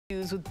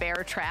with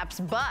bear traps,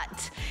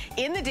 but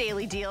in the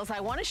daily deals,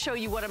 I want to show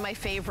you one of my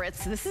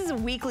favorites. This is a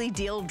weekly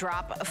deal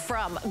drop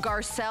from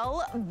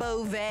Garcelle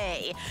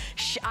Beauvais.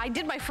 I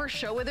did my first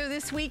show with her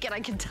this week, and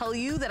I can tell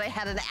you that I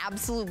had an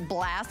absolute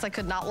blast. I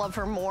could not love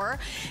her more.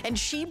 And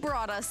she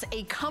brought us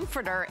a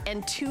comforter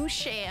and 2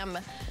 sham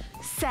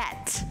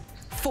set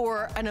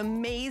for an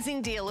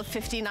amazing deal of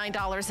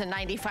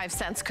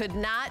 $59.95. Could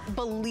not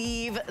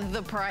believe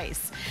the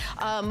price.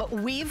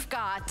 We've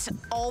got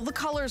all the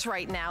colors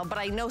right now, but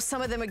I know some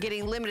of them are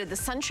getting limited. The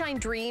Sunshine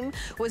Dream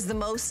was the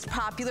most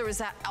popular. Was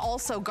that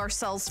also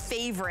Garcelle's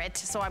favorite,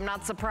 so I'm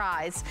not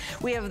surprised.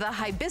 We have the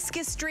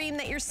Hibiscus Dream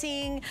that you're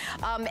seeing,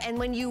 and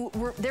when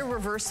they're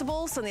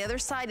reversible, so on the other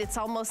side, it's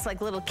almost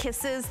like little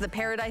kisses. The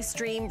Paradise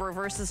Dream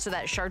reverses to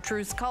that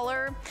chartreuse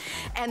color.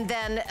 And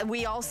then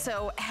we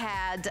also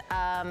had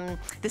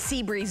the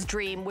Sea Breeze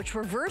Dream, which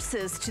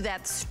reverses to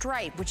that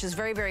stripe, which is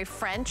very, very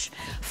French,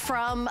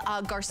 from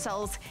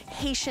Garcelle's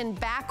Haitian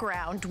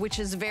background, which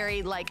is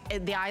very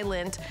like the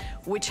island,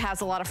 which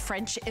has a lot of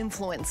French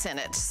influence in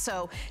it.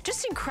 So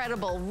just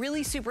incredible,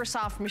 really super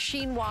soft,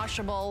 machine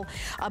washable,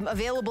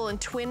 available in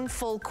twin,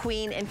 full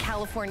queen, and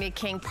California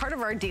King, part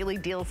of our daily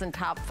deals and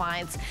top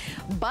finds.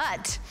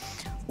 But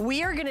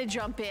we are gonna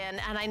jump in,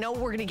 and I know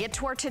we're gonna get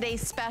to our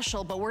today's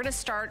special, but we're gonna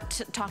start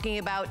talking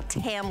about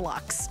Tan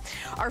Luxe.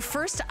 Our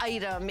first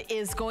item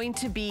is going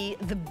to be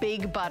the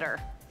Big Butter.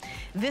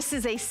 This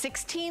is a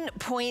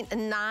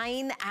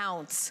 16.9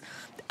 ounce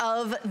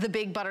of the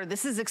Big Butter.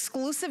 This is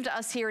exclusive to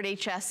us here at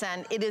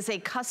HSN. It is a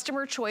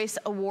Customer Choice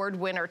Award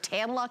winner.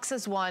 Tan Luxe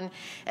has won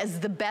as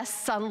the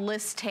best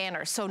sunless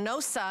tanner. So no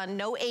sun,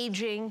 no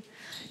aging,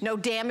 no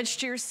damage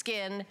to your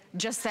skin,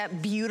 just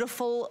that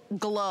beautiful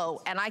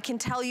glow. And I can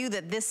tell you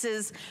that this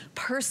is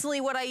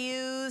personally what I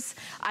use.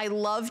 I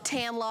love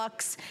Tan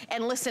Luxe.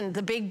 And listen,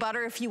 the Big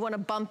Butter, if you want to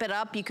bump it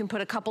up, you can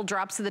put a couple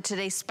drops of the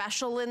Today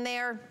Special in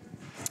there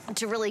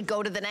to really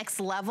go to the next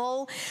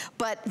level.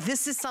 But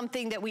this is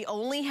something that we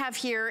only have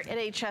here at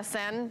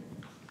HSN.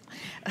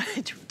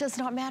 It does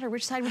not matter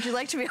which side would you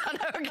like to be on.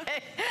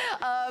 Okay.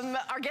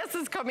 Our guest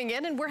is coming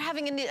in, and we're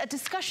having a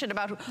discussion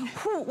about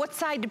what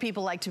side do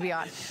people like to be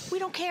on. We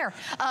don't care.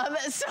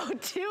 So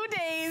 2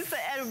 days,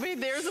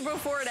 and there's a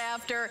before and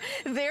after.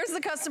 There's the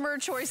Customer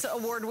Choice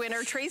Award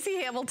winner.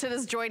 Tracy Hamilton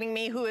is joining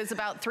me, who is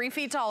about 3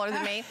 feet taller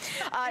than me.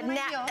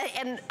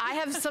 And I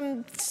have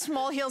some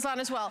small heels on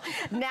as well.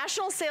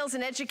 National Sales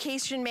and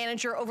Education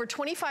Manager, over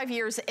 25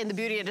 years in the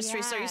beauty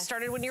industry. Yes. So you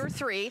started when you were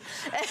 3.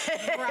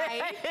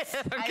 Right.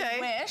 Okay.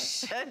 I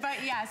wish,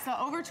 but yeah, so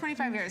over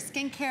 25 years,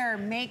 skincare,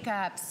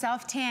 makeup,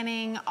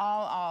 self-tanning,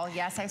 all,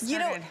 yes, I started. You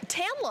know,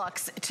 Tan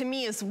Luxe, to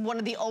me, is one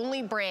of the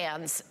only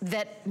brands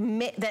that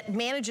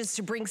manages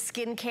to bring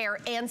skincare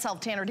and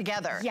self-tanner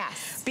together.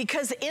 Yes.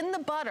 Because in the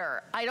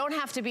butter, I don't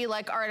have to be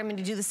like, all right, I'm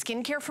gonna do the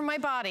skincare for my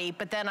body,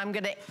 but then I'm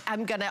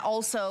gonna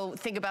also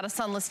think about a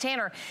sunless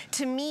tanner.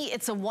 To me,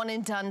 it's a one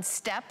and done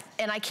step,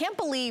 and I can't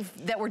believe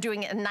that we're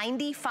doing a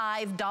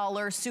 $95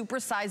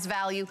 supersize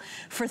value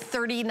for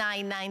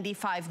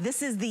 $39.95.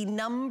 This is the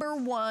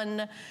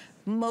 #1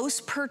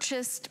 most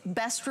purchased,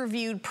 best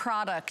reviewed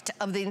product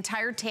of the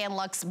entire Tan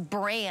Luxe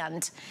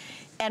brand.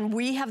 And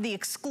we have the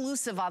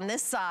exclusive on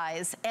this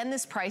size and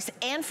this price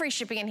and free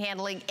shipping and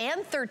handling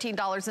and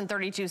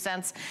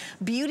 $13.32.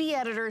 Beauty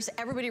editors,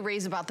 everybody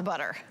raves about the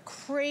butter.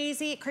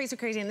 Crazy, crazy,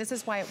 crazy. And this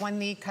is why it won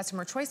the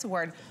Customer Choice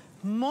Award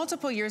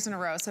multiple years in a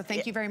row, so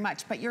thank you very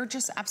much. But you're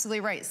just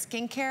absolutely right.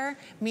 Skincare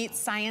meets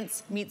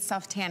science meets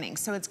self-tanning.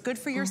 So it's good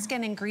for your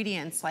skin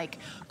ingredients like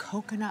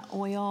coconut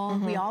oil.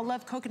 We all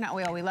love coconut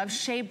oil. We love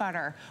shea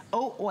butter,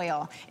 oat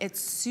oil. It's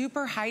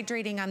super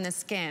hydrating on the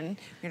skin.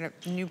 We got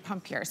a new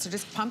pump here. So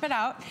just pump it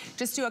out.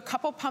 Just do a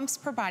couple pumps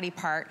per body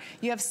part.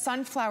 You have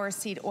sunflower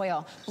seed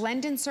oil.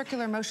 Blend in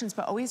circular motions,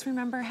 but always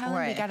remember,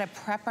 Helen, we gotta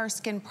prep our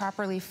skin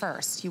properly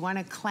first. You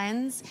wanna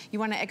cleanse, you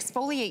wanna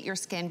exfoliate your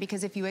skin,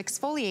 because if you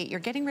exfoliate,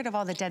 you're getting rid of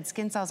all the dead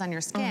skin cells on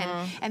your skin,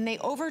 and they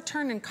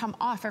overturn and come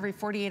off every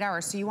 48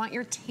 hours. So you want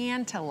your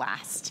tan to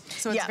last.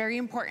 So it's very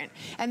important.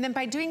 And then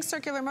by doing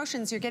circular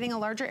motions, you're getting a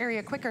larger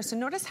area quicker. So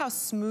notice how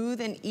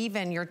smooth and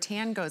even your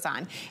tan goes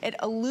on. It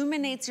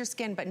illuminates your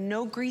skin, but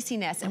no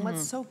greasiness. And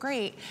what's so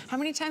great, how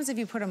many times have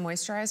you put a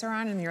moisturizer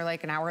on and you're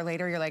like an hour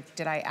later, you're like,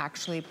 did I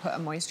actually put a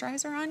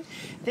moisturizer on?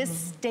 This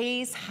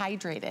stays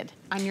hydrated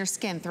on your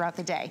skin throughout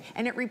the day,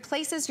 and it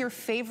replaces your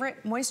favorite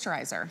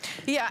moisturizer.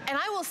 Yeah, and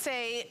I will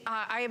say,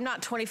 I am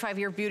not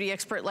 25-year beauty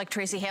expert like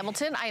Tracy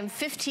Hamilton. I am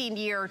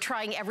 15-year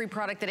trying every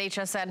product that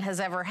HSN has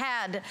ever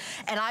had,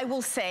 and I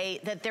will say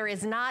that there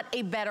is not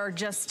a better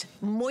just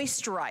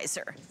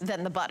moisturizer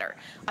than the butter.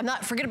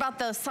 Forget about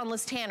the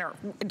sunless tanner,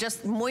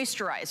 just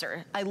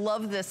moisturizer. I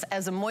love this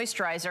as a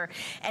moisturizer,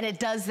 and it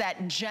does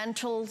that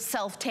gentle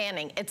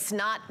self-tanning. It's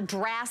not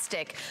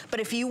drastic, but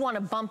if you want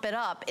to bump it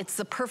up, it's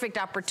the perfect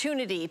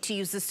opportunity to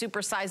use the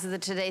super size of the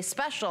Today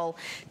Special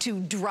to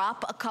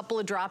drop a couple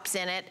of drops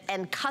in it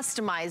and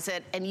customize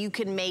it, and you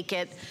can make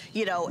it,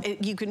 you know,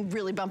 you can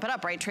really bump it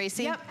up, right,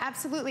 Tracy? Yep,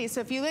 absolutely.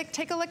 So if you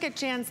take a look at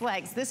Jan's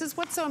legs, this is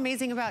what's so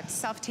amazing about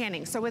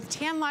self-tanning. So with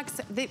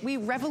TanLuxe, we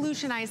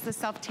revolutionized the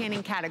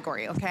self-tanning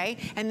category, okay?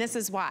 And this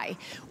is why.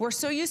 We're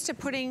so used to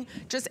putting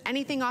just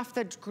anything off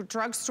the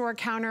drugstore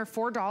counter,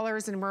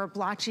 $4, and we're a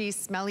blotchy,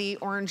 smelly,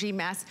 orangey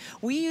mess.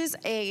 We use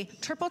a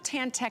triple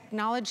tan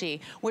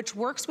technology, which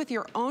works with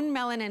your own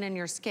melanin in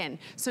your skin.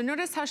 So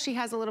notice how she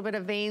has a little bit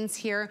of veins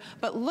here,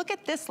 but look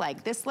at this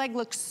leg. This leg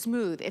looks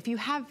smooth. If you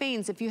have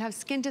veins, if you have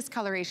skin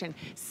discoloration,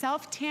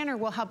 self-tanner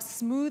will help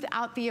smooth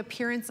out the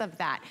appearance of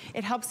that.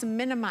 It helps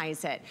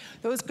minimize it.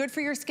 Those good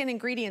for your skin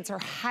ingredients are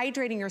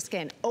hydrating your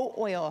skin. Oat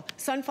oil,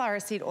 sunflower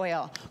seed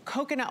oil,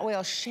 coconut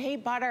oil, shea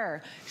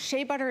butter.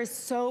 Shea butter is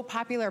so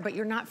popular, but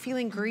you're not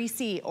feeling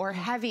greasy or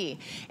heavy.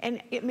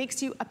 And it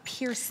makes you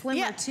appear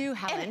slimmer too,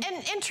 Helen.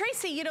 And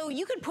Tracy, you know,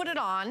 you could put it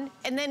on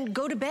and then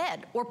go to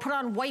bed or put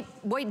on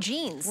white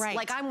jeans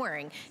like I'm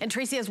wearing. And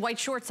Tracy has white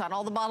shorts on.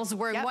 All the models are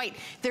wearing white.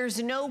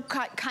 There's no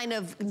kind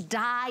of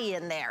dye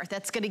in there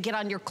that's gonna get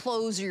on your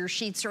clothes or your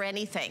sheets or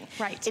anything.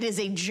 Right. It is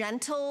a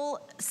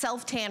gentle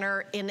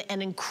self-tanner in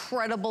an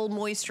incredible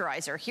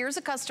moisturizer. Here's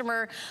a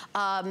customer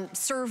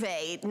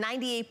survey.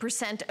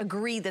 98%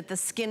 agree that the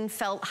skin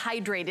felt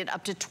hydrated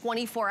up to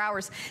 24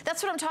 hours.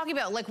 That's what I'm talking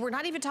about. Like, we're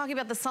not even talking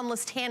about the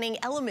sunless tanning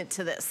element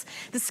to this.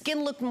 The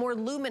skin looked more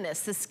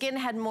luminous. The skin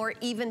had more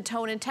even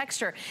tone and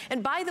texture.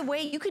 And by the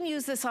way, you can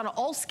use this on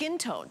all skin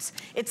tones.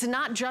 It's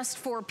not just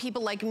for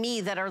people like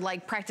me that are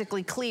like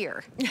practically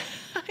clear.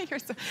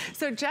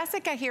 So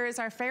Jessica here is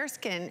our fair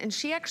skin, and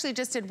she actually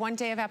just did 1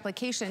 day of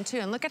application too,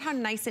 and look at how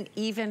nice and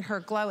even her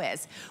glow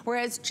is.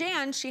 Whereas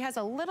Jan, she has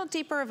a little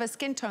deeper of a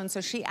skin tone,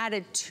 so she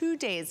added 2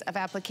 days of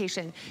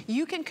application.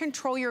 You can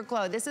control your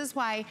glow. This is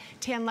why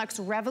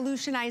TanLuxe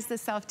revolutionized the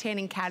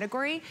self-tanning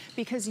category,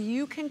 because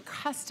you can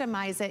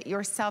customize it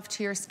yourself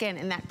to your skin,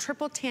 and that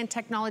triple tan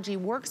technology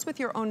works with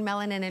your own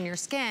melanin in your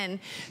skin,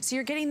 so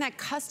you're getting that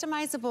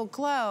customizable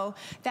glow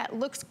that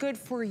looks good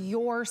for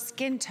your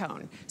skin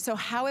tone. So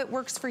how it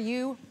works for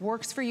you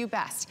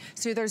best.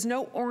 So there's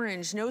no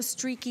orange, no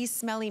streaky,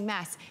 smelly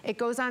mess. It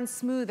goes on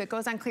smooth, it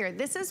goes on clear.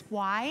 This is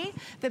why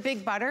the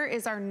Big Butter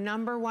is our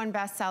 #1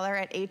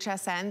 bestseller at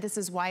HSN. This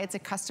is why it's a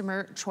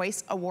Customer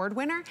Choice Award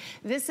winner.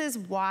 This is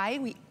why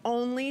we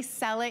only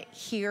sell it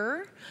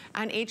here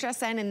on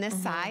HSN in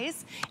this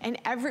size, and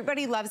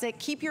everybody loves it.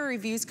 Keep your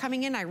reviews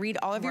coming in. I read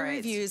all of your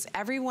reviews.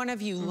 Every one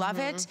of you love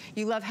it.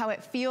 You love how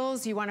it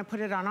feels. You want to put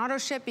it on auto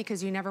ship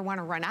because you never want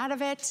to run out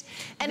of it.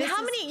 And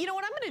how many, you know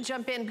what, I'm going to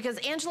jump in because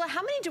Angela,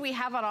 how many do we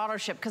have on auto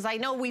ship? Because I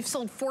know we've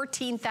sold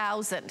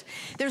 14,000.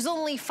 There's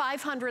only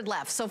 500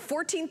 left. So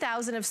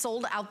 14,000 have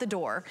sold out the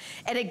door,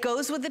 and it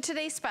goes with the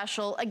Today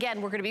Special.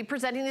 Again, we're going to be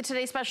presenting the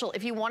Today Special.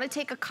 If you want to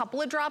take a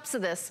couple of drops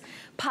of this,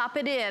 pop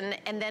it in,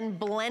 and then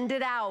blend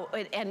it out.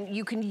 And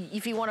you can,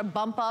 if you want to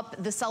bump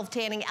up the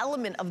self-tanning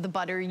element of the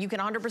butter, you can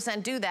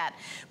 100% do that.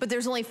 But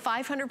there's only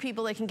 500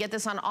 people that can get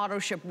this on auto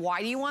ship.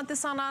 Why do you want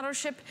this on auto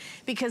ship?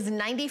 Because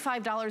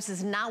 $95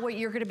 is not what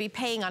you're going to be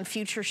paying on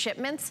future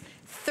shipments.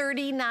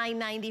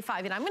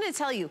 $39.95. And I'm going to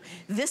tell you,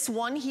 this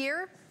one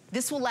here,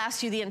 this will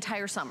last you the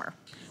entire summer.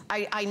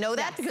 I know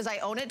that because I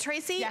own it,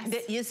 Tracy.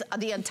 Yes.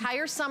 The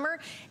entire summer,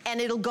 and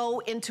it'll go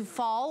into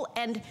fall.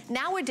 And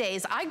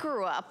nowadays, I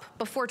grew up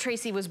before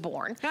Tracy was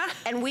born,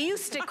 and we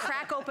used to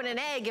crack open an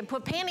egg and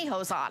put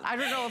pantyhose on. I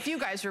don't know if you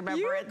guys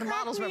remember it. The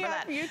models remember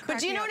that. But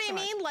do you know what I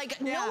mean?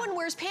 Like, no one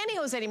wears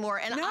pantyhose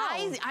anymore. And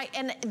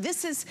and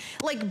this is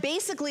like,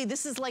 basically,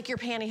 this is like your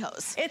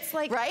pantyhose. It's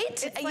like,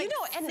 right? It's like, you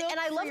know, and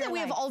I love that we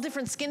have all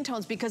different skin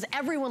tones because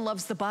everyone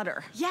loves the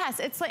butter. Yes,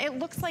 it's like, it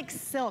looks like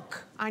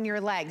silk on your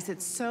legs.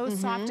 It's so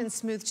soft and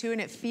smooth too,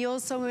 and it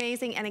feels so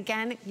amazing. And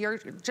again, you're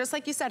just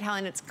like you said,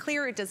 Helen, it's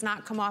clear. It does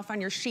not come off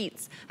on your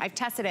sheets. I've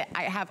tested it.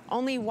 I have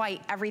only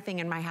white everything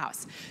in my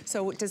house,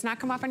 so it does not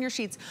come off on your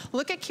sheets.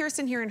 Look at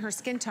Kirsten here in her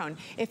skin tone.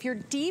 If you're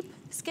deep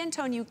skin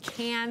tone, you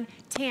can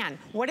tan.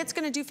 What it's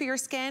gonna do for your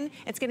skin,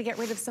 it's gonna get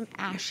rid of some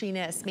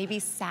ashiness, maybe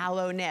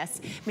sallowness.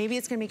 Maybe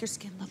it's gonna make your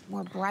skin look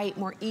more bright,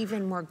 more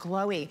even, more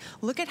glowy.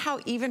 Look at how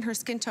even her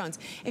skin tones.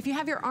 If you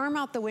have your arm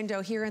out the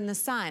window here in the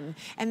sun,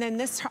 and then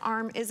this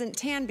arm isn't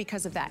tan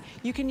because of that,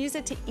 you can use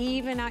it to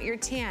even out your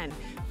tan.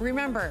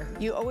 Remember,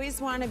 you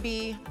always wanna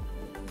be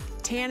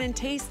tan and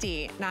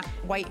tasty, not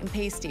white and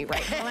pasty,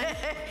 right, Helen?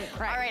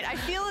 All right, I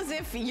feel as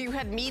if you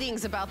had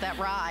meetings about that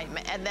rhyme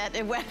and that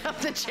it went up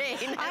the chain.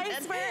 I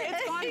swear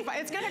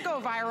it's gonna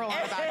go viral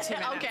in about 2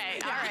 minutes. Okay,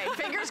 all right,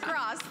 fingers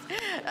crossed.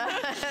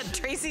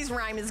 Tracy's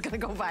rhyme is gonna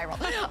go viral.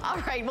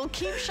 All right, we'll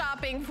keep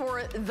shopping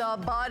for the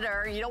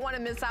butter. You don't wanna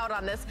miss out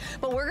on this,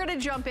 but we're gonna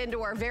jump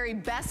into our very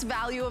best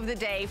value of the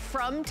day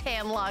from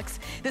TanLuxe.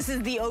 This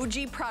is the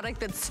OG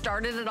product that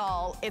started it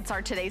all. It's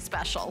our Today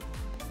Special.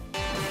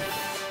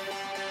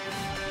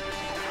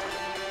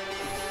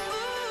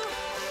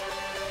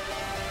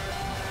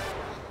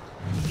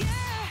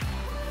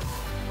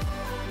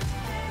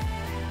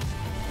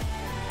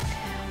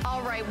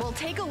 well,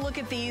 take a look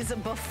at these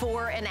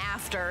before and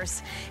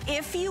afters.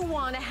 If you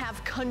want to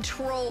have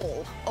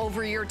control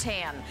over your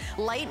tan,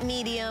 light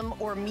medium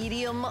or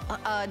medium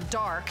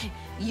dark,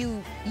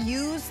 you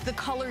use the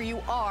color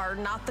you are,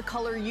 not the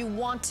color you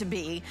want to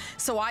be.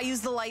 So I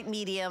use the light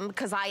medium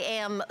because I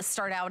am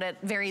start out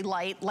at very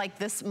light, like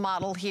this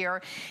model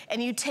here.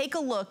 And you take a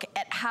look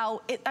at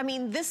how I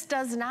mean, this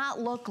does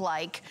not look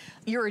like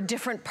you're a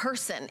different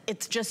person.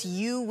 It's just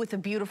you with a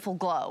beautiful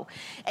glow.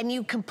 And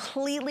you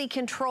completely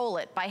control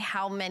it by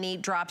how many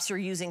drops you're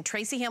using.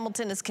 Tracy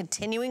Hamilton is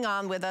continuing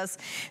on with us.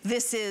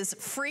 This is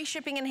free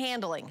shipping and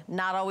handling,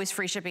 not always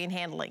free shipping and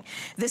handling.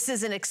 This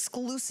is an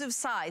exclusive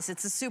size.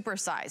 It's a super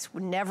size.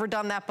 We've never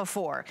done that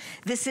before.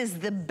 This is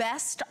the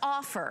best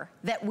offer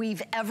that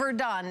we've ever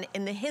done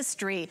in the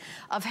history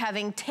of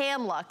having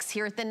Tan Luxe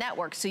here at the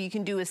network. So you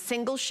can do a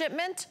single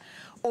shipment,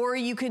 or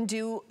you can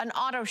do an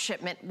auto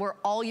shipment where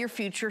all your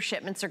future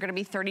shipments are gonna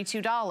be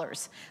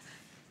 $32.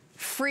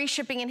 Free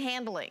shipping and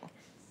handling.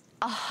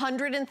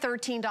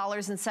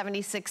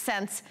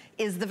 $113.76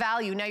 is the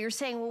value. Now you're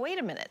saying, well, wait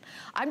a minute.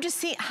 I'm just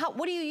seeing,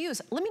 what do you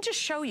use? Let me just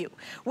show you.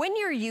 When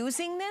you're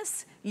using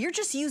this, you're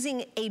just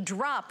using a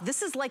drop.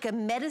 This is like a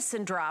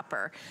medicine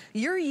dropper.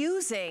 You're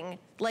using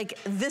like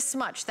this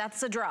much,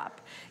 that's a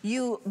drop.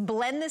 You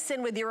blend this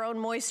in with your own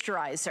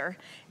moisturizer,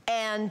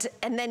 and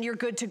then you're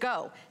good to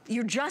go.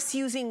 You're just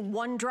using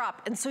one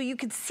drop. And so you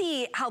can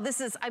see how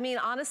this is, I mean,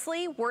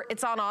 honestly,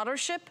 it's on auto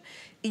ship.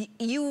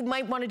 You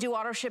might want to do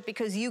auto ship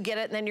because you get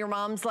it and then your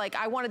mom's like,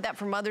 I wanted that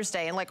for Mother's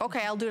Day. And like,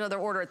 okay, I'll do another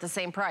order at the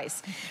same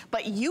price.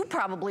 But you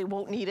probably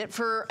won't need it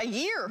for a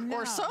year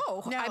or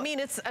so. No. I mean,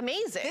 it's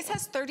amazing. This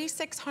has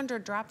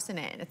 3,600 drops in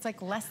it. It's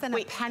like less than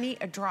a penny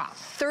a drop.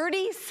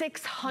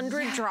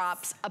 3,600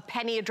 drops, a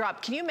penny a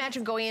drop. Can you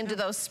imagine going into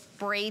those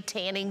spray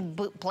tanning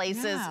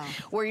places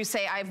where you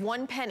say, I have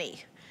 1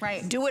 penny.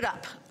 Right. Do it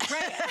up.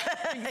 Right,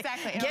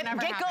 exactly. Get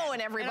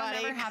going,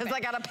 everybody, because I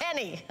got a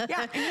penny.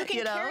 Yeah, and you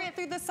can carry it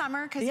through the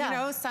summer because, you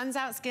know, sun's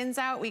out, skin's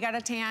out, we got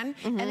a tan.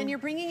 And then you're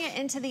bringing it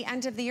into the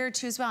end of the year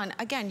too as well. And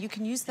again, you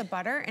can use the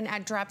butter and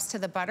add drops to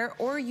the butter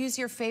or use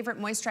your favorite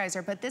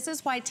moisturizer. But this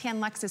is why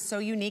Tan Luxe is so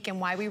unique and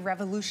why we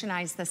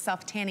revolutionized the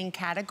self-tanning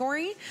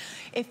category.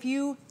 If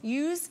you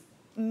use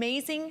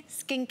amazing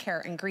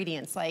skincare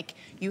ingredients, like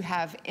you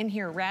have in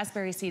here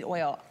raspberry seed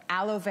oil,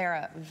 aloe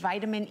vera,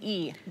 vitamin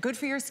E, good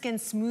for your skin,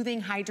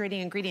 smoothing,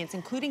 hydrating ingredients,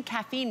 including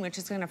caffeine, which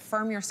is gonna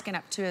firm your skin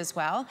up too as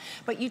well.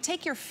 But you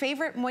take your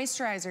favorite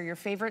moisturizer, your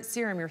favorite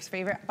serum, your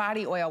favorite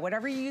body oil,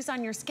 whatever you use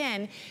on your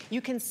skin,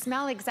 you can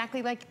smell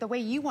exactly like the way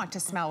you want to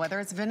smell, whether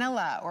it's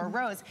vanilla or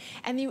rose,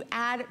 and you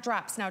add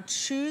drops. Now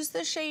choose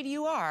the shade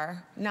you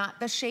are, not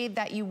the shade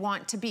that you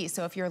want to be.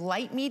 So if you're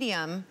light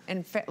medium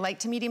and light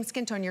to medium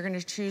skin tone, you're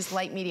gonna choose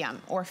light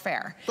medium or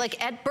fair. Like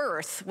at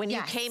birth, when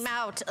you came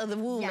out of the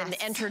womb and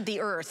entered the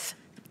earth.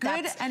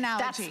 Good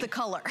analogy. That's the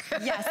color.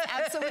 Yes,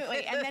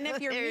 absolutely. And then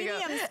if you're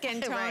medium skin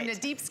tone, a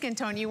deep skin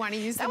tone, you want to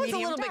use the medium dark. That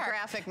was a little bit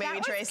graphic, maybe,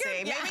 Tracy.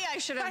 Maybe I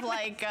should have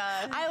like...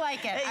 I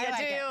like it. I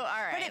like it. All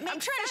right. But it makes I'm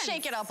trying to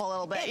shake it up a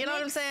little bit. You know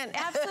what I'm saying?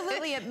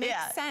 Absolutely. It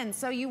makes sense.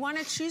 So you want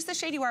to choose the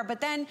shade you are, but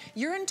then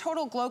you're in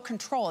total glow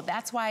control.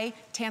 That's why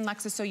Tan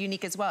Luxe is so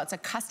unique as well. It's a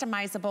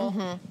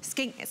customizable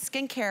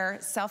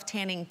skincare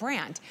self-tanning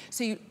brand.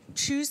 So you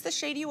choose the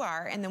shade you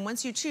are, and then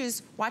once you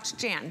choose, watch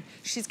Jan.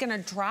 She's gonna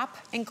drop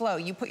and glow.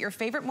 You put your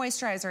favorite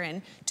moisturizer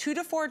in. 2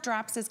 to 4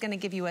 drops is gonna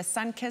give you a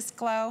sun-kissed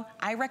glow.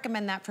 I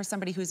recommend that for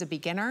somebody who's a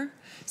beginner.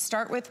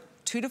 Start with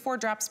 2 to 4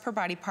 drops per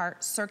body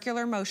part,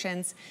 circular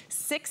motions.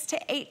 6 to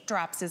 8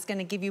 drops is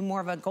gonna give you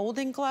more of a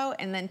golden glow,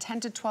 and then 10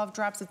 to 12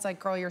 drops, it's like,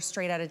 girl, you're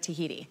straight out of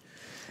Tahiti.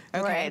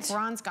 Okay,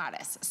 bronze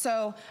goddess.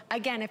 So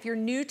again, if you're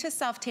new to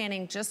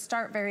self-tanning, just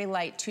start very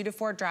light, 2 to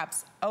 4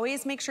 drops.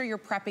 Always make sure you're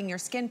prepping your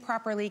skin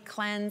properly,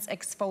 cleanse,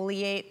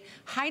 exfoliate,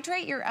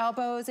 hydrate your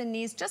elbows and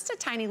knees just a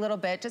tiny little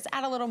bit, just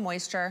add a little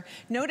moisture.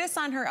 Notice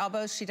on her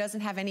elbows, she doesn't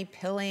have any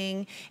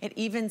pilling. It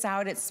evens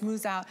out, it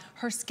smooths out.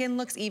 Her skin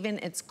looks even,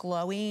 it's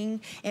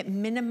glowing. It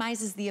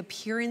minimizes the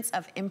appearance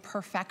of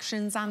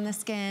imperfections on the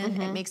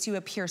skin. It makes you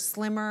appear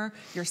slimmer,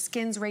 your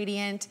skin's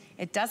radiant.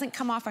 It doesn't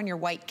come off on your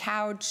white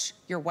couch,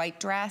 your white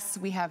dress.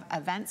 We have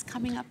events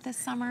coming up this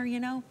summer,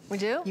 you know. We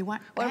do? You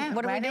want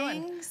what are we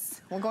doing?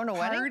 We're going to a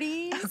wedding?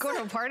 Parties. We're going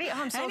to a party? Oh,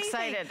 I'm so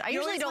excited. I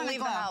usually don't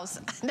leave the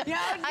house.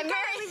 Yeah, I'm very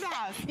leave the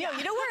house. You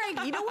know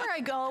where I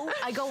go?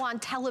 I go on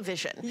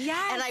television.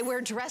 Yes. And I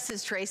wear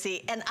dresses,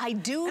 Tracy, and I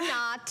do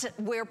not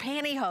wear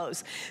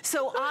pantyhose.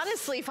 So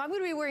honestly, if I'm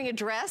going to be wearing a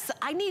dress,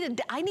 I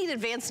need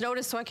advance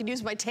notice so I can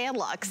use my Tan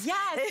Luxe.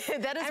 Yes.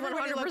 That is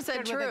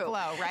 100% true. With a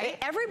glow, right?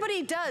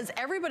 Everybody does.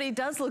 Everybody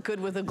does look good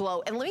with a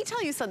glow. And let me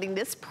tell you something.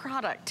 This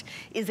product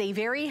is a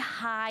very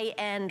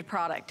high-end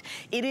product.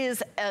 It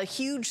is a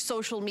huge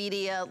social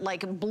media,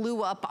 like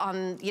blew up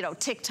on, you know,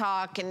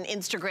 TikTok and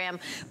Instagram,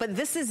 but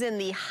this is in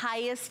the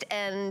highest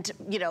end,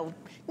 you know,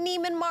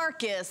 Neiman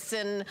Marcus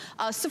and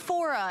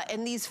Sephora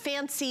and these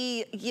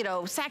fancy, you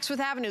know, Saks Fifth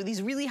Avenue,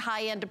 these really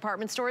high-end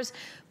department stores,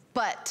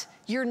 but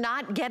you're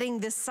not getting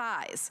this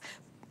size.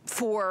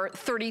 for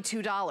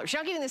 $32. You're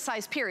not getting this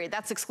size, period.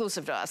 That's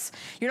exclusive to us.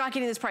 You're not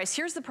getting this price.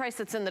 Here's the price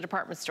that's in the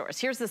department stores.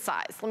 Here's the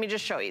size. Let me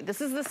just show you.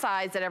 This is the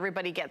size that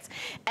everybody gets.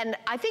 And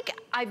I think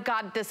I've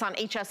got this on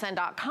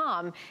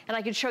hsn.com, and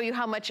I can show you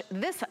how much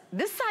this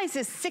size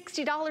is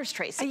 $60,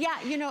 Tracy.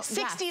 Yeah, you know,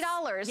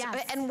 $60.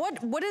 Yes. And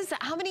what is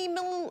that? How many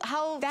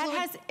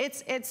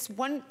it's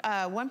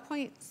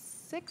 1.6.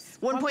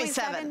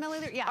 1.7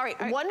 milliliter. Yeah. All right,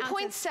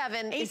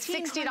 1.7 is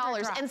 $60.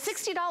 drops. And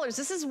 $60,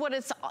 this is what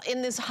it's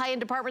in this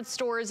high-end department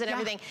stores and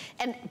everything.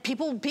 And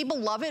people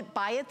love it,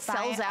 buy it,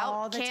 sells out.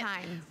 all the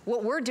time.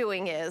 What we're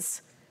doing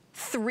is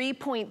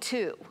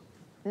 3.2,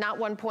 not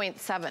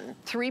 1.7,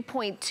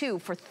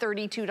 3.2 for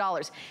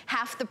 $32.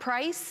 Half the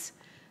price,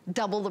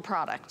 double the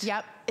product.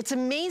 Yep. It's an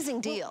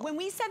amazing deal. When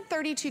we said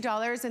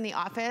 $32 in the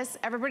office,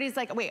 everybody's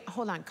like, wait,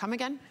 hold on, come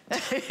again?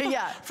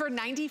 Yeah. For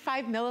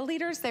 95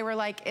 milliliters, they were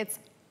like, it's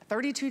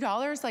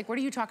 $32? Like, what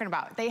are you talking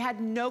about? They had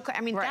no,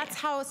 I mean, that's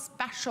how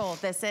special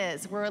this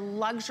is. We're a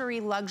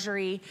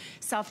luxury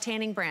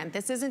self-tanning brand.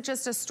 This isn't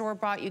just a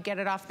store-bought, you get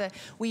it off the,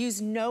 we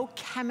use no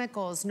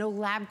chemicals, no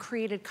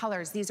lab-created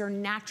colors. These are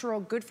natural,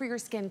 good for your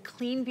skin,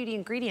 clean beauty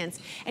ingredients.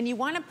 And you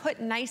wanna put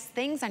nice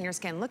things on your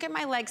skin. Look at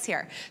my legs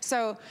here.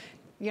 So,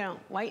 you know,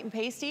 white and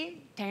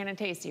pasty, tan and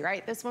tasty,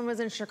 right? This one was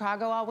in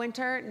Chicago all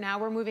winter. Now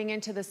we're moving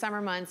into the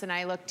summer months and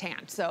I look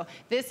tan. So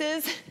this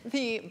is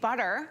the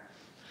butter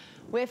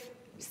with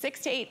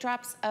 6 to 8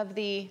 drops of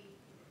the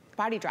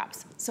body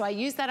drops. So I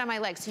use that on my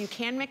legs. So you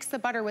can mix the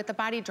butter with the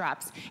body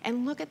drops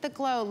and look at the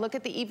glow, look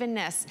at the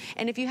evenness.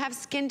 And if you have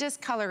skin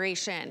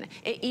discoloration,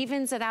 it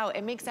evens it out.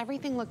 It makes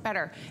everything look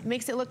better. It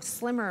makes it look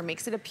slimmer,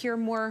 makes it appear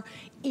more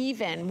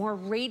even, more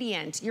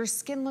radiant. Your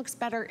skin looks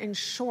better in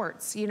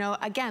shorts. You know,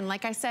 again,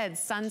 like I said,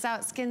 sun's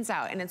out, skin's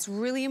out. And it's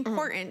really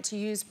important to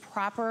use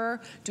proper,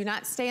 do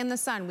not stay in the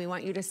sun. We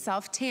want you to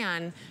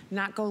self-tan,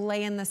 not go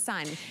lay in the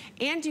sun.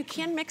 And you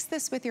can mix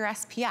this with your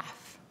SPF.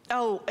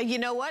 Oh, you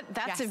know what?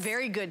 That's a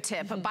very good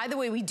tip. By the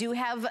way, we do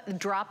have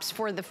drops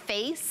for the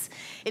face.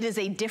 It is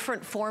a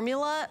different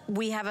formula.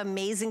 We have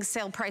amazing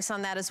sale price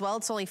on that as well.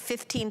 It's only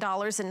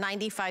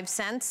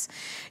 $15.95.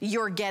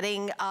 You're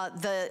getting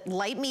the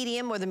light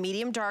medium or the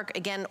medium dark.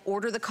 Again,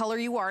 order the color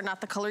you are,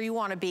 not the color you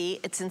want to be.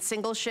 It's in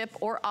single ship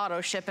or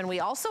auto ship. And we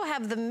also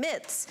have the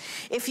mitts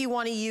if you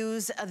want to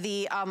use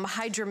the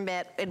Hydra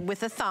mitt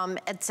with a thumb.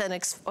 It's an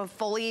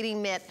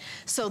exfoliating mitt.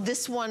 So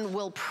this one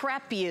will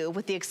prep you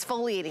with the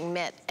exfoliating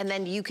mitt, and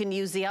then you can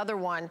use the other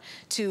one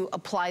to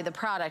apply the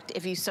product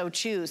if you so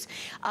choose.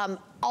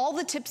 All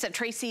the tips that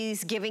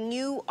Tracy's giving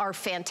you are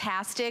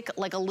fantastic,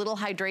 like a little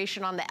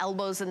hydration on the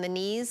elbows and the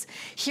knees.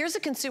 Here's a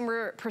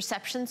consumer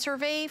perception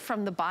survey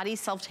from the Body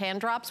Self-Tan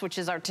Drops, which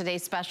is our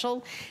today's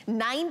special.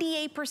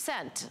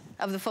 98%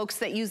 of the folks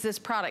that use this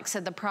product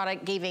said the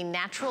product gave a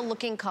natural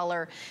looking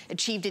color,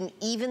 achieved an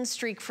even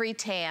streak-free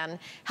tan,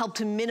 helped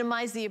to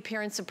minimize the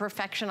appearance of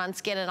perfection on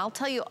skin. And I'll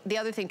tell you the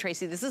other thing,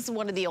 Tracy, this is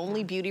one of the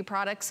only beauty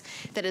products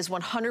that is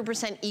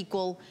 100%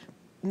 equal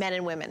men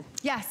and women.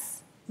 Yes.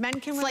 Men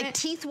can It's like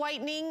teeth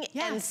whitening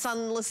and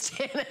sunless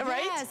tan,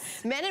 right?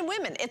 Yes. Men and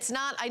women. It's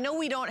not, I know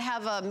we don't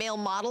have a male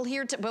model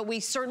here, but we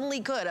certainly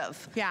could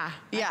have. Yeah.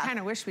 I kind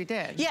of wish we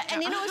did. Yeah,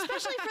 and you know,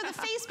 especially for the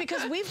face,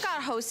 because we've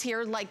got hosts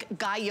here like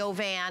Guy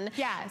Yovan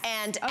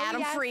and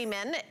Adam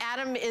Freeman.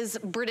 Adam is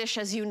British,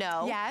 as you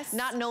know. Yes.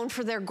 Not known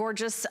for their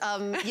gorgeous,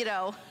 you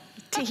know,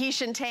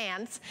 Tahitian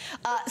tans.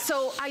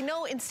 So I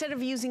know instead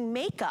of using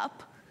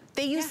makeup,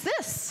 they use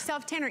this.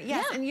 Self-tanner,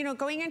 yes. And you know,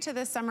 going into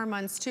the summer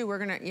months too, we're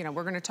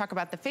gonna talk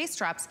about the face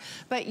drops,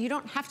 but you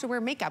don't have to wear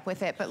makeup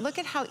with it. But look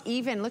at how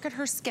even, look at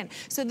her skin.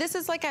 So this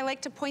is like, I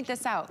like to point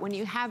this out, when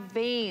you have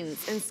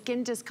veins and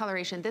skin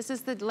discoloration, this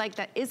is the leg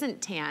that isn't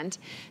tanned.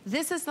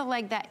 This is the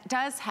leg that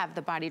does have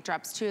the body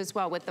drops too as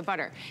well with the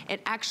butter.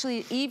 It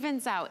actually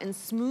evens out and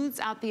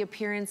smooths out the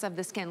appearance of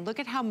the skin. Look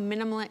at how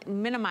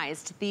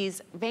minimized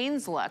these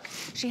veins look.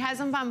 She has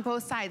them on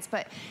both sides,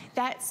 but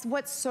that's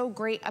what's so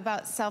great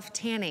about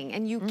self-tanning.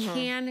 And you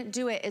can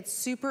do it. It's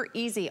super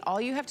easy.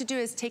 All you have to do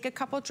is take a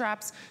couple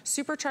drops,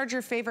 supercharge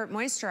your favorite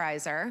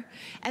moisturizer,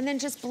 and then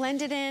just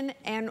blend it in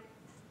and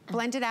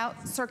blend it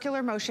out,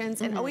 circular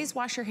motions, and always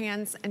wash your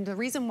hands. And the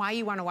reason why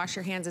you want to wash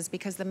your hands is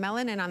because the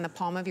melanin on the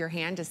palm of your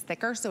hand is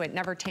thicker, so it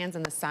never tans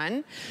in the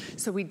sun.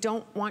 So we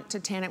don't want to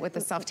tan it with the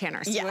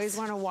self-tanner. So you always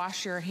want to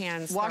wash your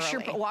hands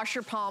thoroughly. Wash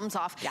your palms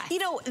off. You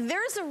know,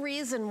 there's a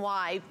reason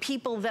why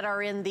people that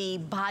are in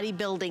the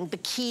bodybuilding,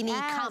 bikini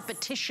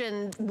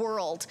competition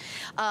world,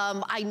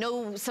 I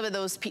know some of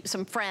those,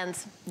 some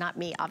friends, not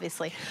me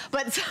obviously,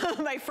 but some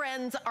of my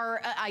friends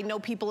are, I know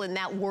people in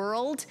that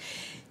world.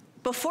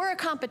 Before a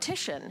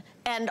competition,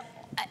 and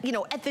you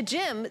know, at the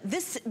gym,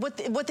 this, what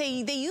they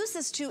use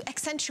this to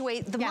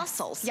accentuate the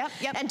muscles. Yep.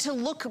 And to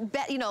look,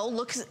 you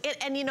know,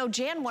 and you know,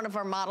 Jan, one of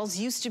our models,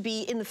 used to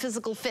be in the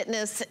physical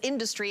fitness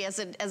industry as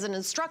an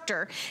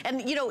instructor.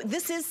 And you know,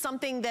 this is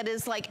something that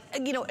is like,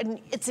 you know,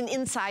 it's an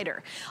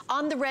insider.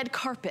 On the red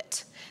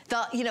carpet,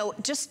 you know,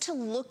 just to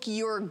look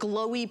your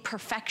glowy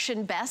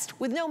perfection best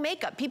with no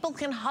makeup. People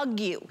can hug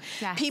you.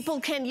 Yes. People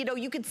can, you know,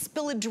 you could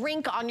spill a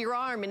drink on your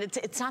arm and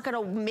it's not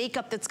gonna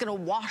makeup that's gonna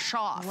wash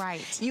off.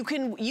 Right. You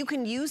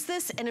can use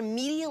this and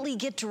immediately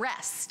get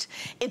dressed.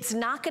 It's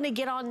not gonna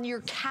get on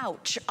your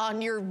couch,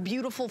 on your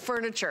beautiful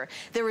furniture.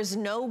 There is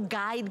no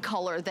guide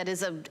color that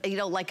is you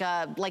know, like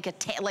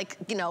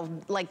you know,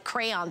 like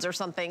crayons or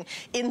something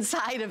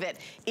inside of it.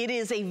 It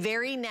is a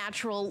very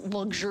natural,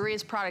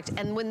 luxurious product.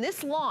 And when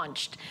this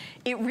launched,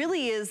 it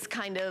really is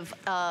kind of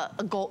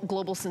a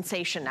global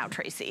sensation now,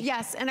 Tracy.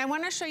 Yes, and I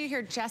want to show you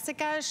here,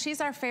 Jessica,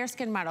 she's our fair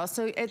skin model.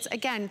 So it's,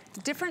 again,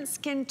 different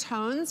skin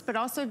tones, but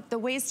also the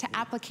ways to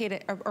applicate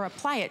it or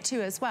apply it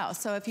too as well.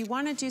 So if you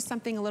want to do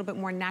something a little bit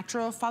more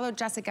natural, follow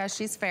Jessica,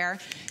 she's fair.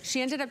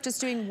 She ended up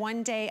just doing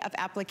 1 day of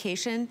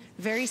application,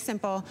 very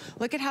simple.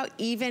 Look at how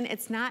even,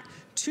 it's not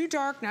too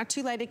dark, not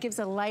too light. It gives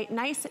a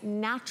nice,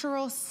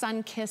 natural,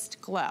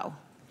 sun-kissed glow.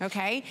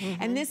 Okay,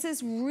 and this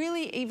is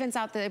really evens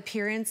out the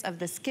appearance of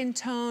the skin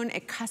tone.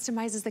 It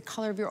customizes the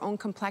color of your own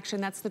complexion.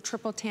 That's the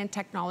triple tan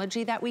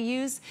technology that we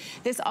use.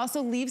 This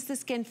also leaves the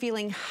skin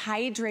feeling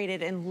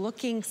hydrated and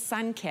looking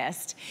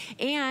sun-kissed.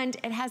 And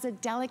it has a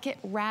delicate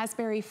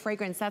raspberry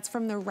fragrance. That's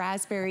from the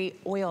raspberry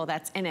oil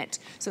that's in it.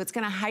 So it's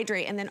gonna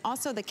hydrate. And then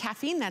also the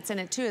caffeine that's in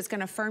it too is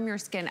gonna firm your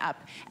skin up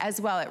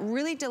as well. It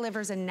really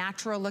delivers a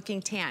natural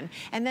looking tan.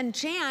 And then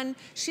Jan,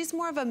 she's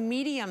more of a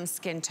medium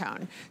skin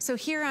tone. So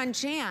here on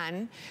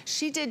Jan,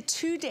 she did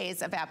 2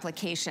 days of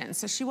application.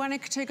 So she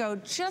wanted to go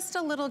just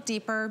a little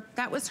deeper.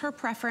 That was her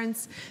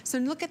preference. So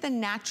look at the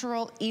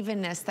natural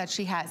evenness that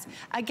she has.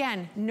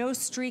 Again, no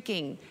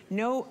streaking,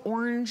 no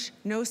orange,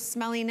 no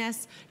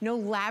smelliness, no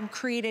lab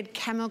created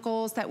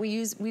chemicals that we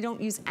use. We don't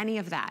use any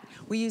of that.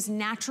 We use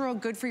natural,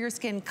 good for your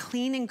skin,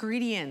 clean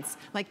ingredients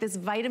like this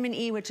vitamin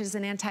E, which is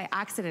an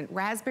antioxidant,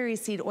 raspberry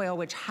seed oil,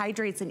 which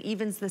hydrates and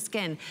evens the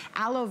skin,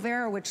 aloe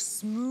vera, which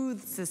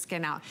smooths the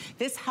skin out.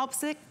 This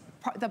helps it.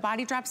 The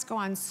body drops go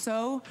on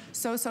so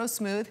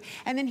smooth.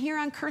 And then here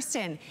on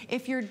Kirsten,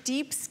 if you're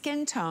deep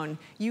skin tone,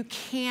 you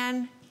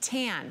can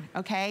tan,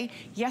 okay?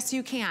 Yes,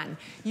 you can.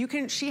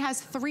 She has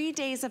 3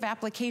 days of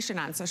application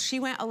on, so she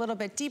went a little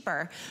bit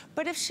deeper.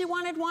 But if she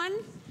wanted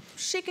one,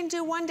 she can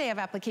do 1 day of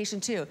application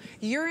too.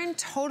 You're in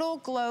total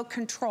glow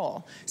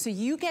control. So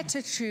you get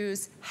to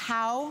choose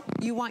how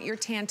you want your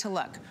tan to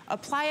look.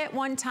 Apply it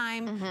 1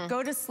 time,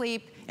 go to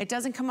sleep. It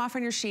doesn't come off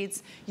on your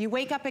sheets. You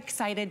wake up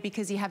excited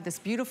because you have this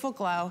beautiful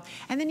glow.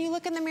 And then you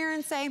look in the mirror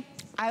and say,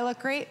 I look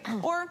great,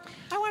 or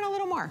I want a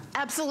little more.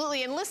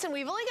 Absolutely, and listen,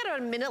 we've only got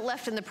about a minute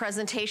left in the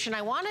presentation.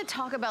 I want to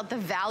talk about the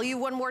value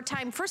one more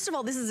time. First of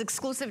all, this is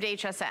exclusive to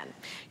HSN.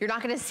 You're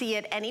not going to see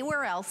it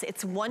anywhere else.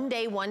 It's 1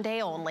 day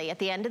only. At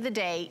the end of the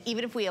day,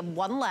 even if we have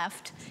one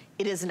left,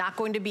 it is not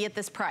going to be at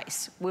this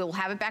price. We'll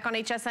have it back on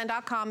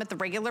hsn.com at the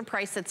regular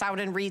price that's out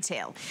in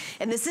retail.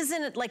 And this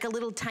isn't like a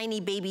little tiny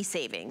baby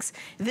savings.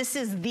 This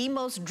is the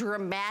most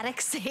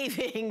dramatic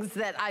savings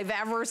that I've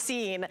ever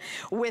seen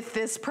with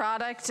this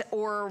product,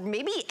 or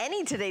maybe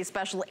any today's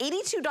special.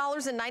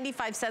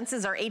 $82.95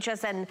 is our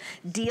HSN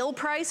deal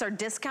price, our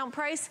discount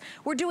price.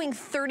 We're doing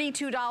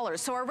 $32.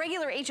 So our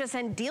regular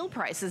HSN deal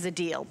price is a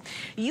deal.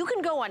 You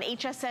can go on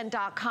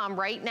hsn.com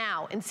right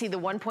now and see the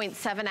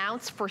 1.7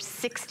 ounce for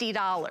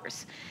 $60.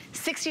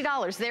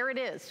 $60, there it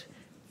is.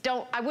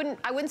 I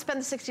wouldn't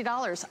spend the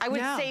 $60. I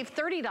would save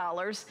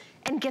 $30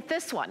 and get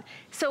this one.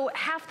 So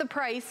half the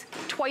price,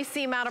 twice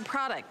the amount of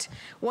product.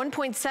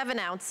 1.7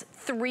 ounce,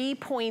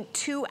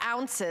 3.2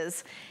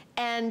 ounces,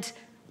 and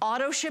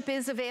auto ship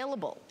is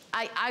available.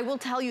 I will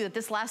tell you that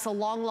this lasts a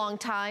long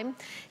time.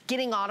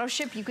 Getting auto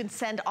ship, you can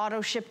send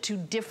auto ship to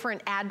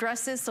different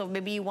addresses. So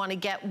maybe you want to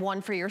get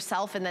one for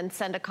yourself and then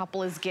send a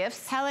couple as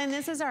gifts. Helen,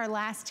 this is our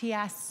last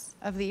TS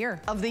of the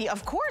year.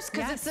 Of course,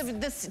 because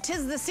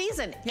tis the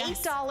season.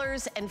 Yes.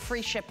 $8 and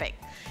free shipping.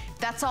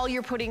 That's all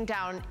you're putting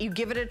down. You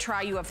give it a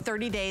try. You have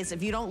 30 days.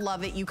 If you don't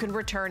love it, you can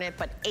return it,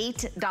 but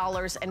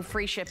 $8 and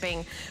free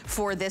shipping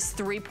for this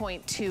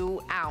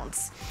 3.2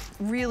 ounce.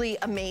 Really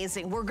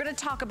amazing. We're gonna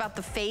talk about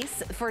the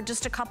face for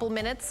just a couple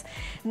minutes.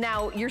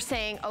 Now, you're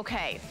saying,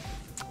 okay,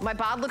 my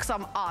bod looks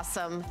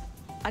awesome.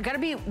 I gotta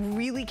be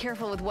really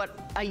careful with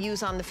what I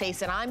use on the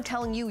face, and I'm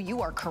telling you,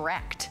 you are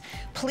correct.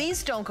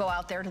 Please don't go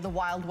out there to the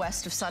wild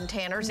west of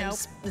suntanners and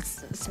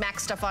smack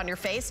stuff on your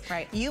face.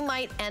 Right. You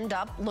might end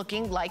up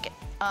looking like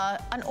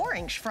an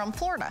orange from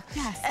Florida.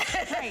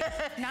 Yes, right.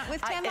 Not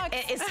with tan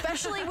looks.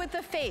 Especially with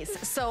the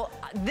face. So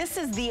this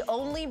is the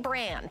only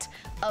brand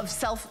of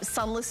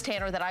sunless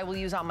tanner that I will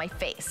use on my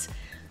face.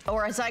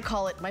 Or as I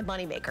call it, my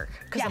moneymaker,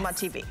 because I'm on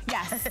TV.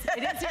 Yes,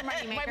 it is your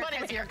moneymaker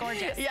because you're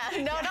gorgeous. Yeah,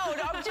 no,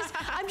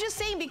 I'm just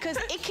saying because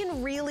it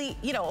can really,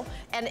 you know,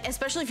 and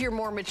especially if you're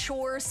more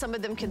mature, some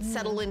of them can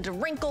settle into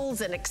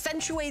wrinkles and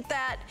accentuate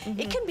that.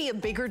 It can be a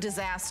bigger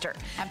disaster.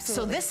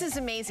 Absolutely. So this is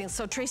amazing.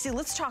 So Tracy,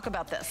 let's talk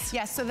about this.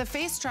 Yes, so the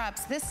face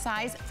drops, this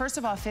size, first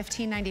of all,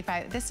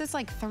 $15.95. This is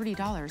like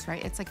 $30,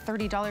 right? It's like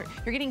 $30.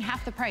 You're getting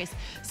half the price.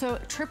 So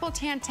triple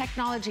tan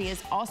technology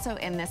is also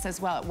in this as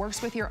well. It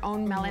works with your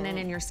own melanin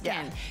in your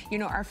skin. You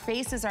know, our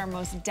face is our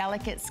most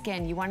delicate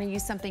skin. You want to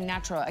use something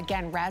natural.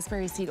 Again,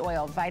 raspberry seed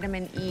oil,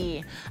 vitamin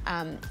E,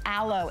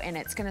 aloe in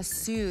it. It's going to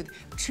soothe.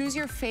 Choose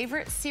your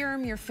favorite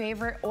serum, your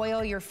favorite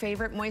oil, your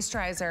favorite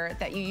moisturizer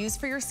that you use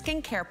for your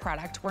skincare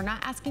product. We're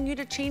not asking you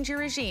to change your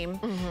regime.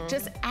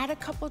 Just add a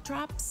couple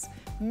drops,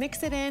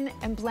 mix it in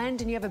and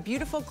blend, and you have a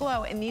beautiful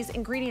glow. And these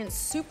ingredients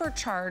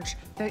supercharge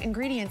the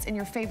ingredients in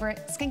your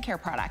favorite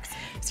skincare products.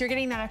 So you're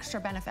getting that extra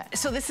benefit.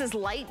 So this is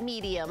light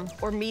medium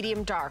or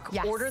medium dark.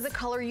 Yes. Order the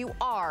color you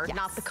are,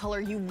 not the color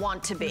you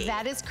want to be.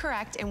 That is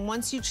correct. And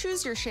once you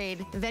choose your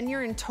shade, then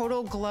you're in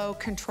total glow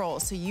control.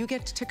 So you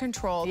get to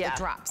control the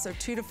drops. So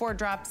 2 to 4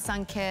 drops,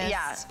 sun-kissed.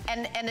 Yeah,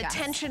 and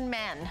attention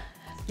men.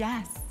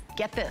 Yes.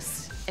 Get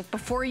this,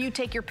 before you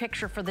take your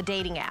picture for the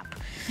dating app.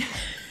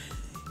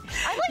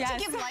 I like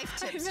to give life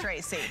tips,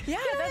 Tracy. Yeah,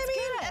 you know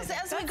that's good.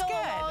 As we go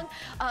along.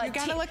 You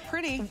gotta look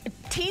pretty.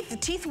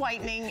 Teeth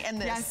whitening and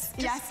this.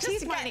 Yes,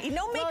 teeth whitening.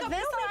 No makeup. Well,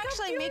 this will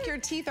actually make your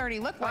teeth already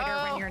look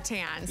whiter when you're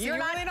tan. So you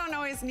really don't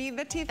always need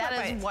the teeth. That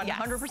is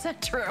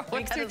 100% true.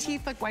 Makes your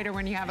teeth look whiter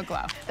when you have a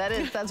glow.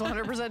 That's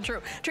 100%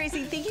 true.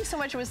 Tracy, thank you so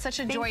much. It was such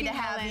a joy to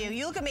have you.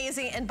 You look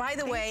amazing. And by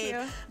the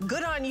way,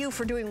 good on you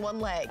for doing one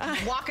leg.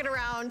 Walking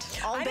around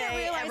all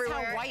day, I didn't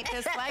realize how white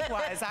this leg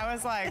was. I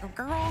was like,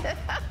 girl,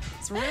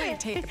 it's really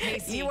pasty.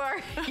 You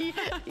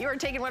are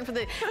taking one for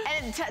the,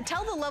 and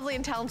tell the lovely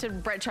and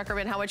talented Brett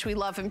Chuckerman how much we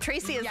love him.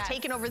 Tracy has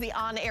taken over the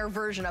on-air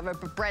version of it,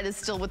 but Brett is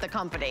still with the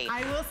company.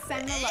 I will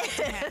send the love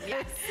to him,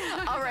 yes.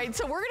 All right,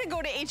 so we're gonna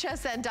go to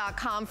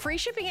hsn.com. Free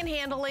shipping and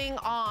handling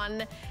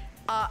on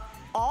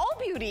All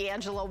Beauty,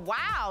 Angela.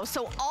 Wow,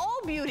 so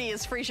All Beauty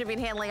is free shipping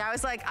and handling. I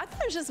was like, I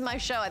thought it was just my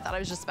show. I thought it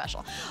was just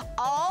special.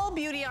 All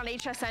Beauty on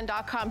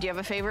hsn.com. Do you have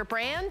a favorite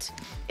brand?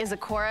 Is it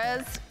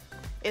Korres?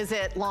 Is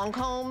it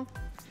Lancome?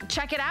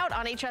 Check it out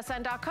on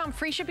hsn.com.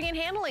 Free shipping and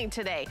handling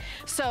today.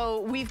 So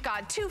we've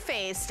got Too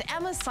Faced,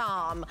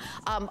 Emasom,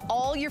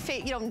 all your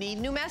need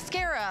new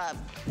mascara.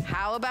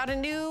 How about a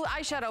new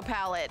eyeshadow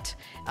palette?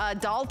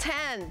 Doll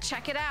 10,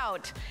 check it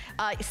out.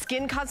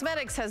 Skin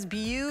Cosmetics has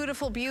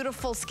beautiful,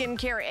 beautiful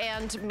skincare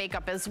and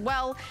makeup as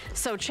well.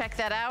 So check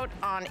that out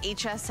on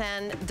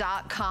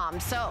hsn.com.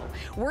 So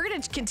we're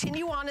gonna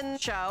continue on in the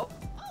show.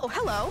 Oh,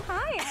 hello.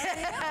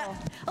 Hi.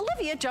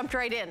 Olivia jumped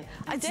right in.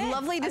 It's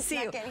lovely to see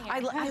you. I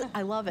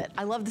love it.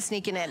 I love the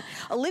sneaking in.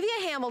 Olivia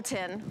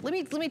Hamilton, let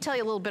me tell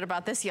you a little bit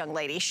about this young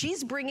lady.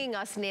 She's bringing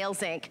us Nails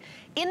Inc.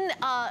 In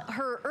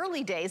her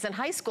early days in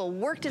high school,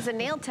 worked as a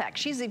nail tech.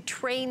 She's a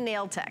trained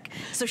nail tech.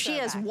 So she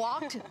has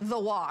walked the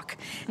walk.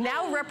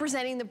 Now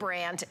representing the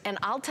brand, and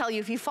I'll tell you,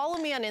 if you follow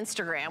me on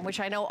Instagram,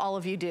 which I know all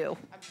of you do.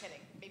 I'm kidding.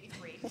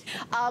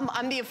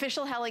 I'm the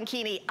official Helen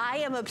Keeney. I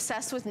am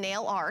obsessed with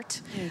nail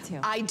art. Me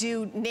too. I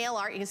do nail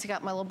art. You can see I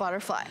got my little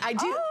butterfly. I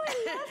do. Oh,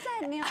 I love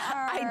that nail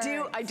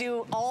art. I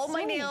do all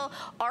my nail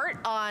art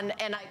on,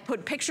 and I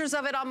put pictures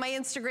of it on my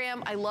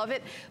Instagram. I love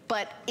it.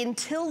 But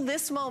until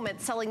this moment,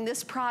 selling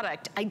this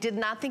product, I did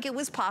not think it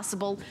was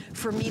possible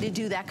for me to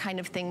do that kind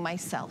of thing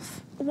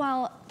myself.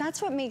 Well,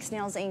 that's what makes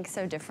Nails Inc.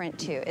 so different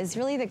too, is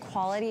really the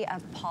quality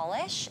of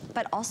polish,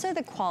 but also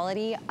the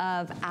quality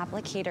of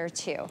applicator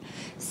too.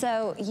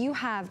 So you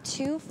have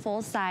 2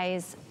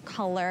 full-size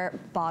color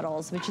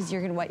bottles, which is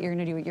what you're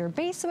gonna do your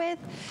base with.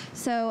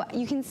 So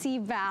you can see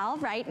Val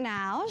right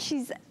now.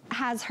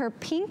 Has her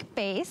pink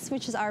base,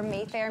 which is our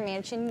Mayfair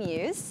Mansion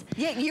Muse.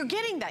 Yeah, you're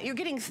getting that. You're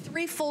getting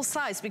 3 full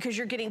size because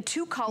you're getting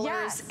 2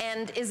 colors.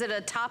 And is it a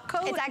top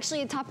coat? It's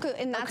actually a top coat,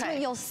 and that's what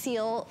you'll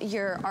seal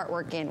your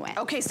artwork in with.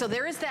 Okay, so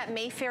there is that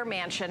Mayfair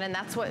Mansion, and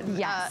that's what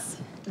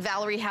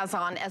Valerie has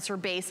on as her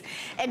base.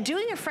 And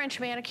doing a French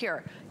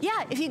manicure,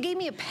 yeah, if you gave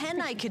me a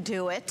pen, I could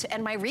do it,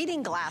 and my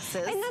reading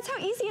glasses. And that's how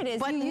easy it is.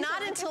 But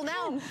not until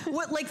now.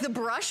 What, like the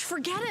brush?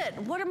 Forget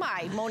it. What am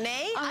I,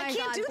 Monet? I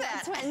can't do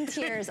that. Sweat and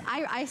tears.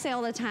 I say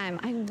all the time,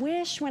 I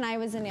wish when I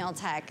was a nail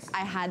tech, I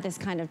had this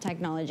kind of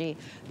technology,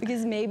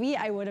 because maybe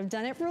I would have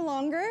done it for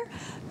longer,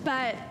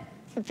 but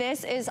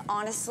this is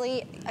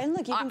honestly, and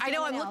look, you can I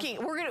know, I'm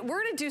looking. We're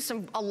gonna do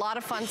a lot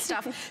of fun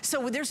stuff.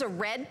 So there's a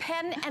red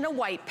pen and a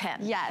white pen.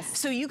 Yes.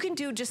 So you can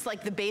do just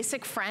like the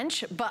basic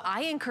French, but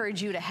I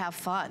encourage you to have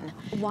fun.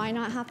 Why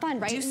not have fun,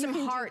 right? Do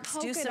some hearts,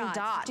 do some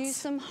dots. Do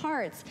some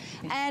hearts.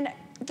 And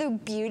the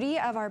beauty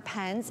of our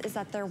pens is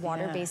that they're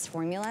water-based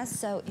formulas.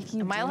 So if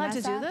you Am I allowed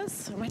to do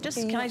this?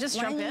 Can I just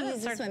jump in?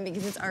 Use this one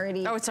because it's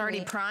already it's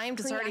already primed.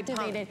 It's already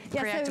pumped.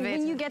 Yeah. So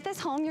when you get this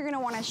home, you're gonna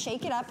want to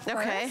shake it up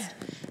first.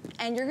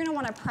 And you're gonna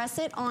wanna press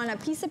it on a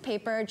piece of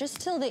paper just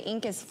till the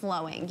ink is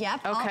flowing.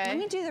 Yep. Okay. Let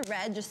me do the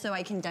red just so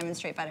I can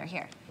demonstrate better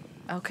here.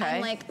 Okay.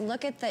 And like,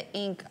 look at the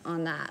ink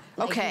on that.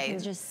 Like, okay. You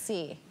can just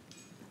see.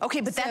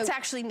 Okay, but that's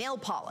actually nail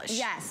polish.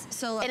 Yes.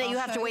 So look, and you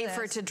have to wait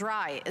for it to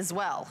dry as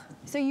well.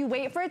 So you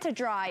wait for it to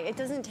dry. It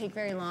doesn't take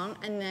very long,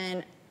 and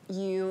then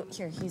here,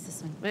 use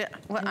this one. Yeah,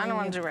 well, I don't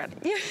want to do red.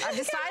 I've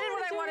decided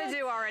what I want to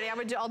do already.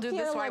 I'll do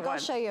this white one. I'll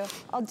show you.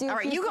 I'll do. All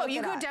right, you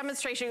go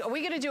demonstration. Are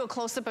we going to do a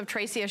close-up of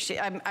Tracy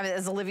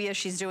as Olivia,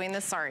 she's doing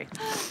this? Sorry.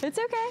 It's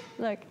okay.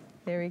 Look,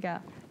 there we go.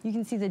 You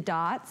can see the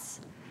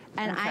dots.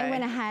 And I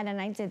went ahead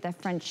and I did the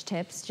French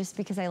tips just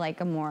because I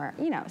like a more,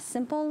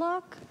 simple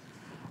look.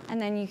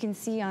 And then you can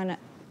see on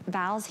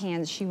Val's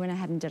hands, she went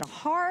ahead and did a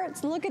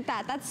heart. Look at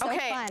that. That's so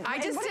fun. I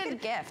just what did a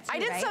gift. I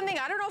did something.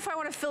 I don't know if I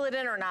want to fill it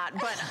in or not,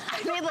 but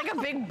I made like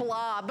a big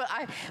blob. But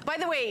by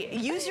the way,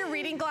 use your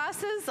reading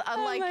glasses,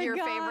 unlike your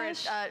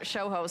favorite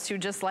show host who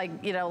just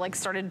like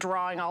started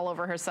drawing all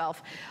over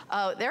herself.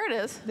 There it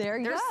is.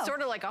 There's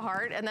sort of like a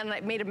heart, and then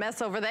I made a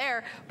mess over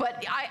there.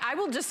 But I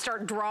will just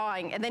start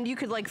drawing, and then you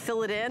could like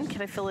fill it in.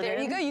 Can I fill it in?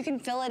 There you go. You can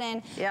fill it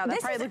in. Yeah,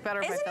 that probably look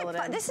better if I fill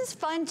it in. This is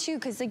fun too,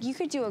 because like you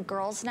could do a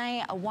girls'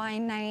 night, a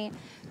wine night.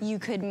 You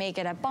could make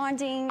it a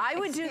bonding I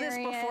would do this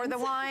before the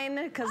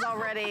wine, because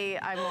already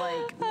I'm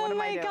like, what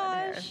am I doing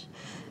here?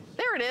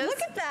 There it is.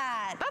 Look at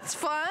that. That's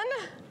fun.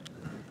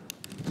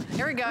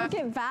 Here we go. Look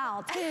at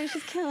Val, too.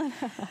 She's killing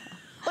it.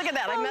 Look at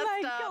that. I messed up. Oh,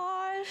 my gosh.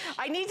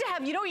 I need to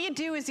have, you know what you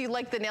do is you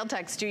like the nail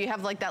techs do, you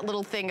have like that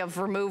little thing of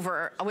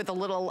remover with a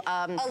little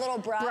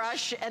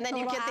brush and then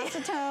you get the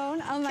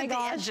acetone. Oh my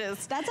gosh. the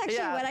edges. That's actually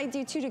what I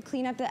do too to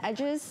clean up the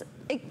edges.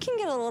 It can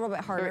get a little bit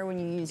harder when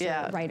you use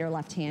your right or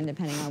left hand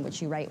depending on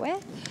which you write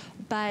with,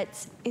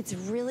 but it's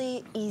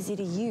really easy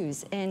to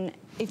use. And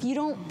if you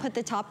don't put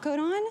the top coat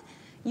on,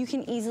 you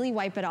can easily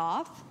wipe it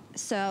off.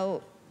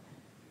 So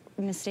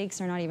mistakes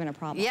are not even a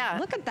problem. Yeah.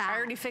 Look at that. I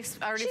already fixed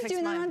mine. She's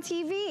doing that on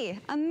TV.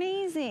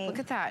 Amazing. Look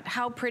at that.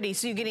 How pretty.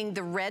 So you're getting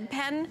the red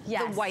pen, the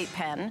white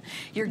pen.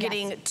 You're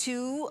getting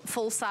 2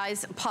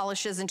 full-size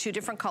polishes in 2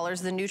 different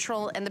colors, the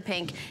neutral and the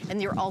pink,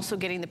 and you're also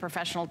getting the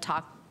professional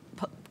top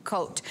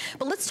coat.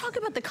 But let's talk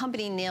about the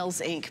company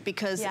Nails Inc.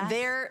 because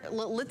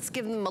let's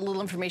give them a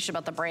little information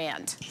about the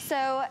brand.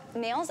 So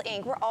Nails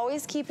Inc., we're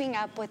always keeping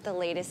up with the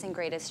latest and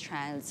greatest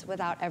trends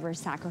without ever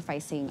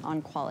sacrificing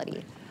on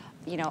quality.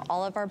 You know,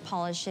 all of our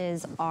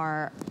polishes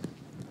are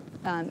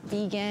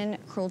vegan,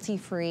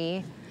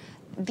 cruelty-free.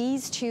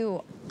 These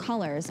 2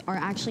 colors are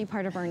actually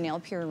part of our Nail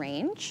Pure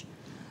range,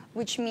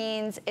 which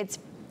means it's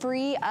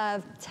free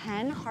of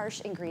 10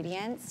 harsh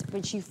ingredients,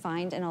 which you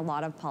find in a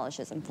lot of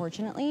polishes,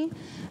 unfortunately.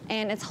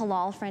 And it's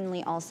halal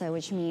friendly also,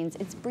 which means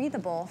it's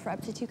breathable for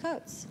up to 2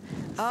 coats.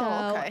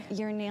 So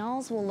your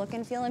nails will look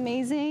and feel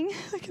amazing.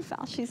 Look at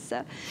Val, she's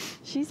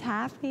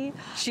happy.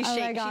 She's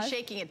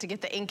shaking it to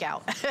get the ink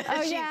out.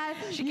 Oh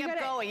she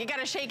kept going. You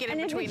gotta shake it in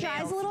between nails. And if it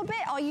dries a little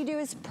bit, all you do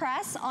is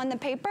press on the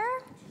paper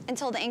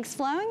until the ink's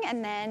flowing,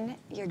 and then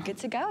you're good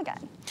to go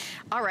again.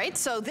 All right,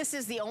 so this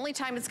is the only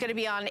time it's gonna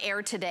be on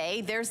air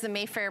today. There's the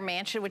Mayfair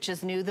Mansion, which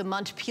is new, the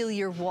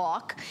Montpelier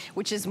Walk,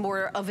 which is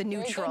more of a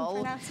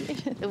neutral.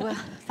 Well,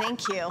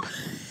 thank you.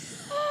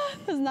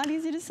 It's not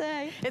easy to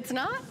say. It's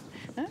not?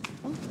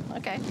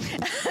 Okay.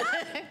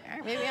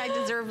 Maybe I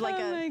deserve like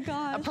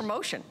a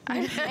promotion.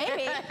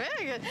 Maybe.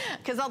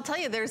 Because I'll tell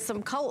you, there's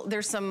some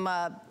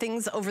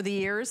things over the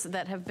years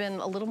that have been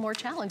a little more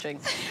challenging.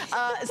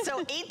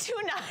 So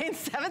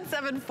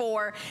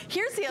 829-774.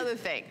 Here's the other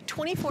thing,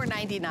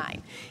 $24.99.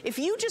 If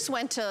you just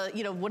went to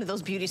one of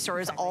those beauty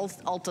stores,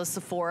 Ulta,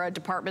 Sephora,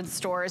 department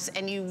stores,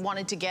 and you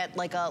wanted to get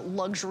like a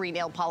luxury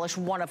nail polish,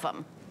 one of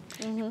them,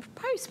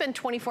 probably spend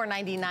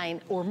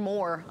 $24.99 or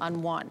more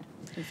on one.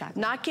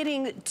 Exactly. Not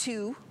getting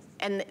 2,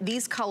 and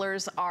these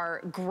colors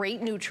are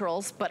great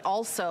neutrals, but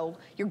also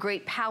your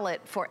great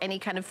palette for any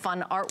kind of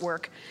fun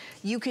artwork.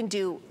 You can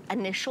do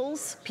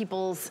initials,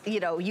 people's,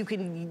 you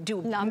can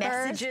do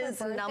messages,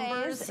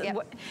 numbers,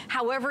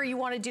 however you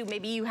want to do.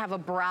 Maybe you have a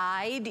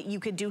bride, you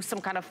could do some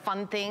kind of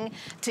fun thing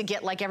to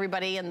get like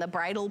everybody in the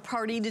bridal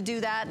party to do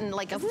that, and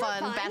like a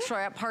fun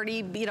bachelorette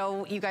party,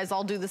 you guys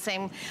all do the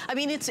same. I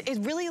mean, it's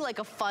really like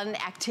a fun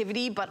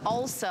activity, but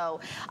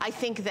also I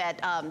think that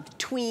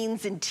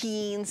tweens and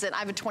teens, and I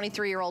have a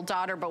 23-year-old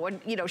daughter, but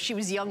when she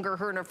was younger,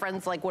 her and her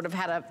friends like would have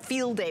had a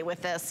field day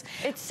with this.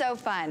 It's so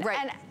fun.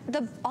 Right.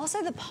 And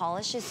also the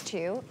polishes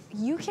too,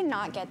 you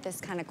cannot get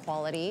this kind of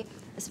quality,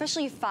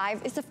 especially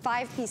it's a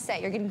 5-piece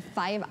set. You're getting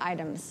 5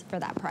 items for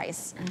that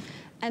price.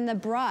 And the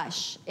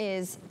brush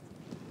is,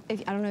 I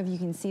don't know if you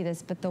can see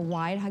this, but the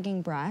wide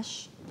hugging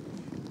brush,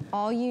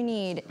 all you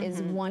need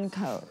is 1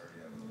 coat.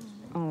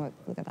 Oh,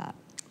 look at that.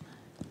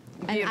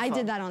 Beautiful. And I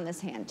did that on this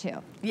hand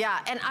too. Yeah,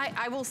 and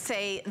I will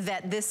say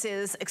that this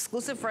is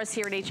exclusive for us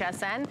here at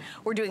HSN.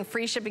 We're doing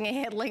free shipping and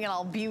handling and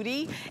all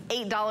beauty,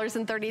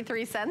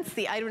 $8.33.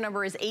 The item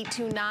number is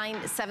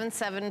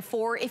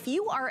 829-774. If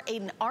you are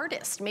an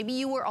artist, maybe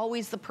you were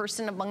always the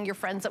person among your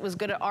friends that was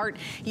good at art,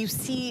 you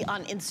see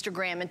on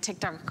Instagram and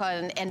TikTok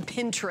and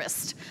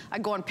Pinterest. I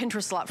go on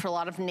Pinterest a lot for a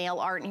lot of nail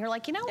art, and you're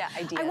like, I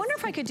wonder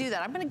if I could do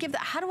that. I'm gonna give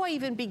that, how do I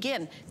even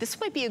begin? This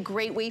might be a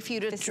great way for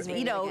you to,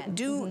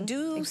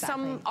 do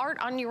some art art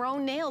on your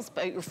own nails,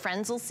 but your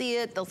friends will see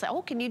it. They'll say,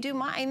 oh, can you do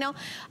mine? I know.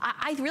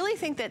 I really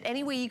think that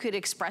any way you could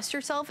express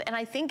yourself, and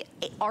I think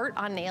art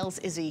on nails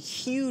is a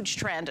huge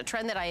trend, a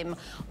trend that I am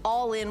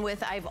all in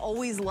with. I've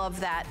always loved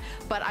that,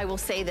 but I will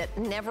say that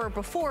never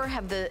before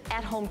have the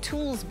at-home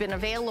tools been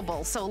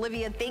available. So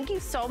Olivia, thank you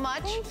so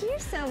much. Thank you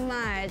so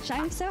much.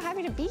 I'm so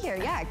happy to be here.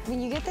 Yeah,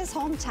 when you get this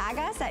home, tag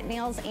us at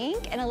Nails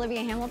Inc. and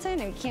Olivia Hamilton,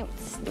 and we can't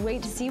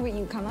wait to see what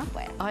you come up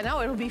with. I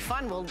know, it'll be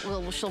fun.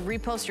 She'll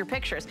repost your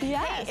pictures.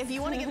 Yes. Hey, if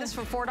you want to get this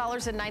for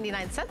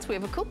 $4.99, we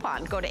have a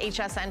coupon. Go to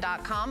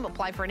hsn.com,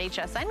 apply for an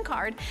HSN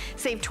card,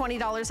 save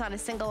 $20 on a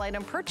single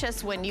item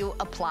purchase when you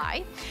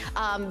apply.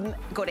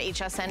 Go to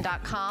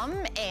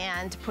hsn.com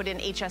and put in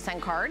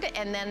HSN card,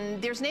 and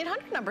then there's an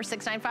 800 number,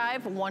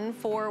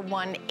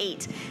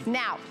 695-1418.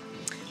 Now,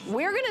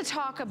 we're going to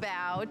talk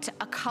about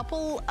a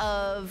couple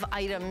of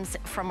items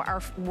from our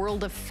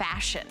world of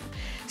fashion.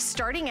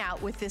 Starting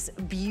out with this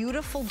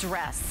beautiful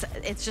dress.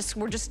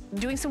 We're just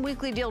doing some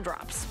weekly deal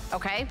drops,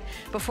 okay?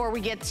 Before we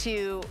get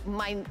to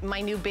my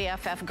new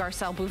BFF,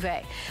 Garcelle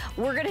Beauvais.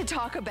 We're going to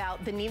talk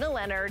about the Nina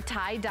Leonard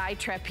tie-dye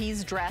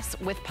trapeze dress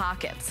with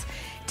pockets.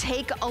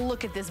 Take a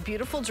look at this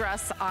beautiful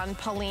dress on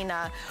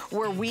Paulina,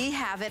 where we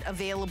have it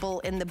available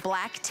in the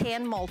black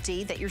tan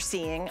multi that you're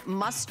seeing,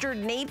 mustard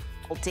navy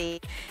multi,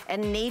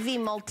 and navy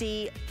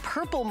multi,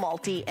 purple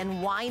multi,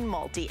 and wine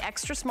multi,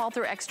 extra small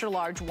through extra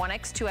large,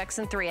 1X, 2X,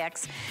 and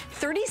 3X,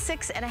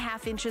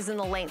 36.5 inches in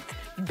the length,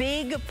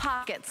 big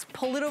pockets,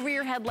 pull it over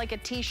your head like a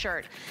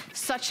t-shirt.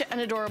 Such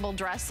an adorable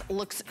dress,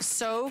 looks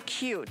so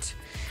cute.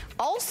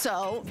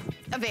 Also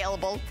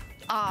available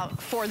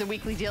for the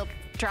weekly deal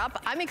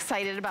drop, I'm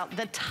excited about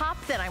the top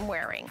that I'm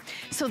wearing.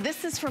 So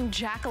this is from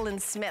Jacqueline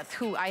Smith,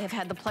 who I have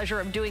had the pleasure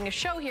of doing a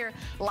show here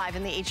live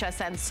in the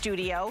HSN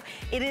studio.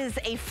 It is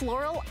a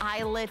floral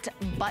eyelet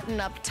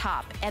button-up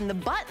top, and the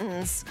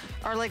buttons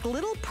are like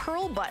little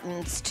pearl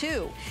buttons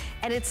too.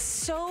 And it's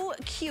so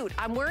cute.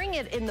 I'm wearing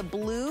it in the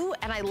blue,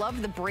 and I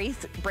love the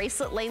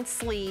bracelet length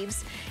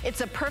sleeves.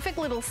 It's a perfect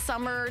little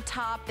summer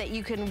top that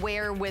you can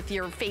wear with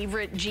your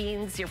favorite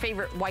jeans, your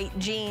favorite white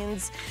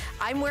jeans.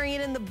 I'm wearing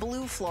it in the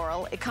blue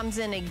floral. It comes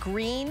in a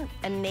green,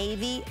 a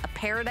navy, a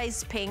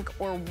paradise pink,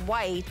 or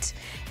white,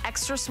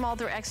 extra small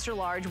through extra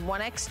large,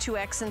 1X,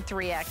 2X, and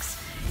 3X.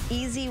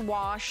 Easy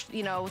wash,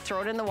 you know,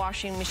 throw it in the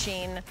washing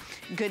machine,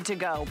 good to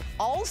go.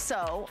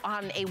 Also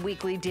on a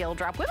weekly deal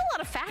drop, we have a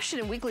lot of fashion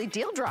in weekly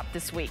deal drop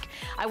this week.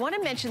 I want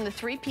to mention the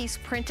 3-piece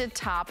printed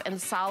top and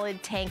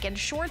solid tank and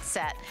short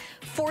set,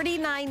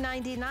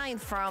 $49.99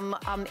 from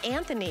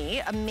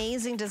Anthony,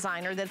 amazing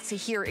designer that's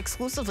here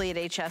exclusively at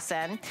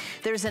HSN.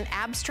 There's an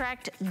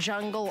abstract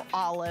jungle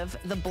olive,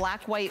 the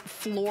black, white,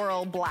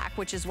 floral black,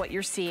 which is what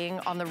you're seeing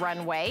on the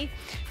runway.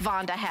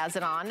 Vonda has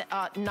it on.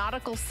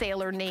 Nautical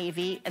sailor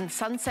navy and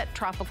sunset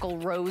tropical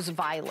rose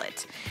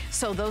violet.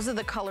 So those are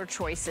the color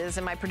choices,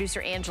 and my producer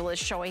Angela is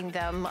showing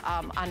them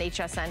on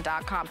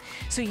hsn.com.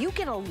 So you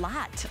get a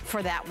lot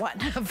for that one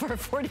for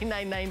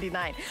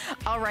 $49.99.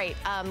 All right,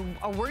 are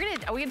we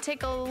gonna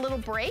take a little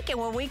break, and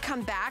when we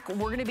come back,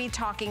 we're gonna be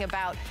talking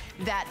about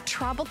that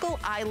tropical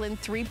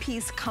island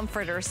 3-piece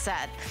comforter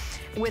set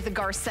with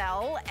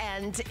Garcelle,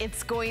 and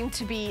it's going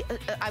to be,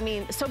 I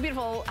mean, so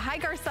beautiful. Hi,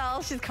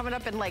 Garcelle. She's coming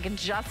up in like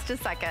just a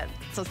second,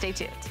 so stay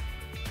tuned.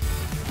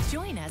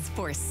 Join us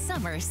for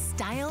Summer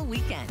Style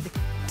Weekend.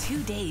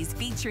 2 days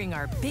featuring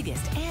our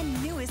biggest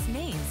and newest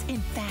names in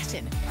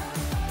fashion,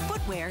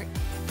 footwear,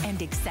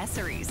 and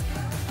accessories.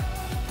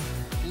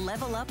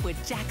 Level up with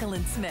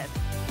Jacqueline Smith,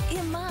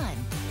 Iman,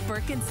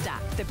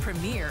 Birkenstock, the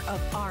premier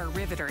of our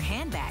Riveter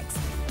handbags,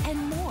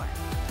 and more.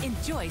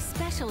 Enjoy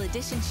special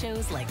edition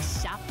shows like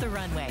Shop the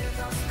Runway.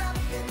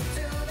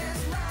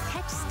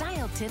 Catch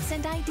style tips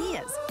and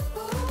ideas.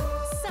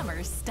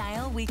 Summer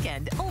Style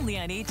Weekend, only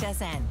on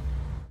HSN.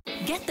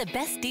 Get the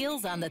best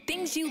deals on the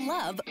things you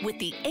love with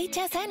the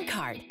HSN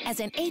card. As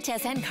an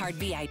HSN card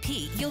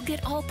VIP, you'll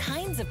get all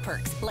kinds of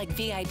perks, like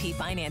VIP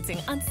financing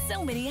on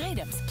so many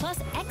items, plus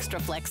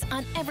extra flex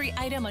on every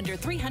item under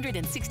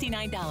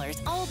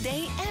 $369 all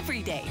day,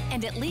 every day,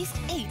 and at least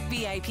 8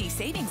 VIP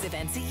savings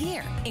events a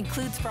year.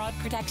 Includes fraud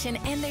protection,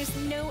 and there's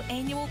no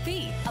annual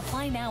fee.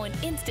 Apply now and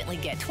instantly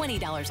get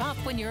 $20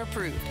 off when you're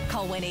approved.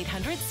 Call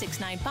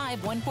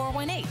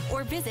 1-800-695-1418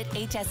 or visit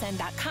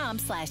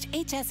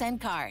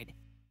hsn.com/HSN card.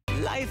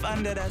 Life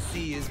under the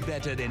sea is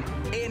better than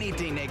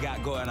anything they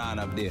got going on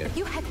up there.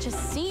 You had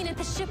just seen it.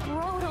 The ship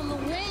rode on the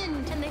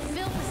wind, and they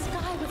filled the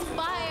sky with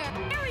fire.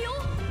 Ariel,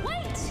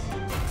 wait!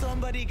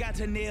 Somebody got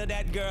to nail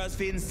that girl's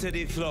fins to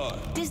the floor.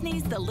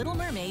 Disney's The Little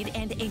Mermaid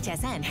and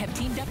HSN have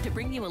teamed up to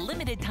bring you a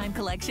limited time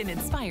collection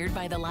inspired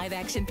by the live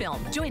action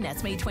film. Join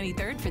us May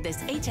 23rd for this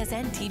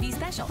HSN TV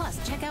special. Plus,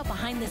 check out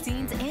behind the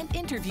scenes and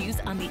interviews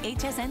on the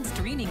HSN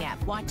streaming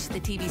app. Watch the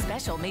TV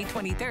special May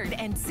 23rd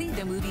and see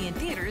the movie in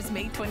theaters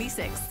May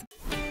 26th.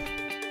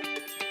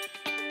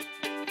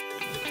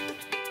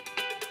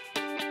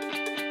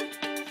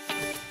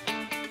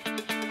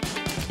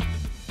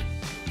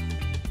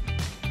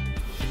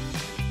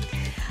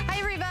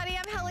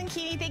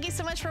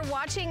 much for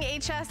watching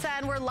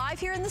HSN. We're live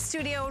here in the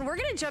studio, and we're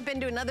gonna jump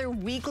into another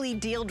weekly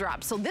deal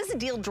drop. So this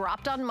deal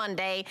dropped on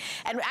Monday,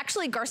 and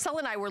actually Garcelle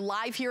and I were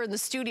live here in the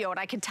studio, and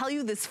I can tell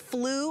you this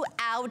flew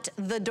out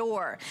the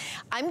door.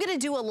 I'm gonna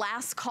do a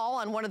last call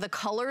on one of the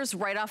colors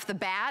right off the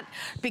bat,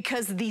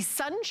 because the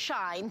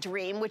Sunshine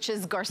Dream, which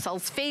is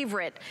Garcelle's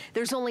favorite,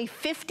 there's only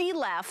 50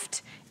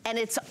 left, and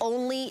it's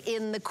only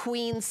in the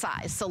queen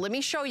size. So let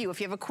me show you.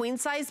 If you have a queen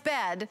size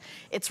bed,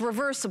 it's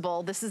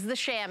reversible. This is the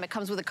sham. It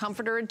comes with a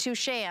comforter and 2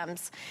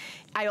 shams.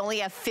 I only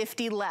have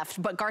 50 left,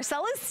 but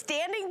Garcelle is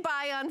standing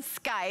by on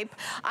Skype.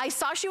 I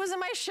saw she was in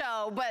my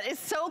show, but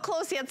it's so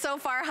close yet so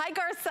far. Hi,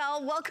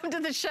 Garcelle, welcome to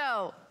the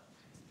show.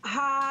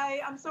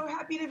 Hi, I'm so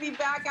happy to be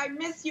back. I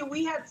miss you.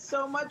 We had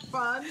so much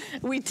fun.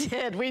 We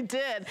did, we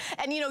did.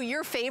 And you know,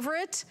 your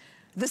favorite,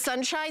 the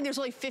Sunshine, there's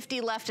only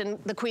 50 left in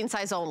the queen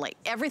size only.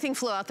 Everything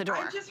flew out the door.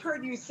 I just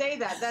heard you say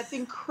that. That's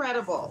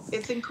incredible.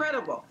 It's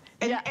incredible.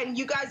 And, yeah. And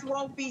you guys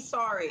won't be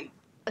sorry,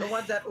 the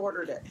ones that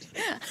ordered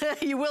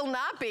it. You will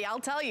not be, I'll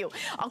tell you.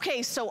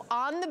 Okay, so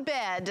on the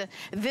bed,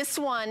 this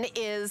one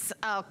is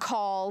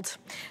called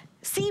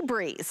Sea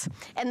Breeze.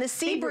 And the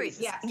Sea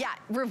Breeze, yes. Yeah,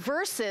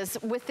 reverses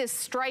with this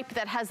stripe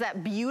that has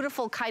that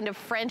beautiful kind of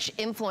French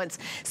influence.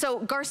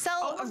 So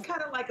Garcelle. Almost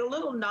kind of like a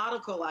little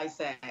nautical, I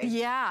say.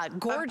 Yeah,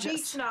 gorgeous. A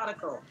beach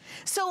nautical.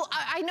 So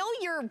I know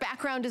your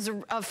background is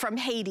from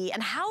Haiti,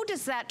 and how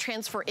does that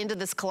transfer into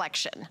this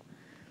collection?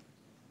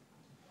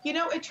 You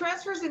know, it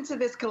transfers into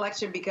this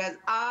collection because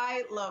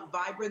I love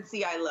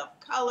vibrancy, I love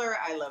color,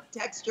 I love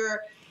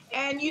texture,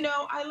 and you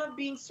know, I love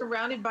being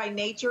surrounded by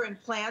nature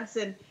and plants,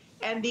 and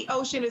the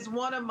ocean is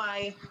one of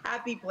my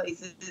happy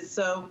places.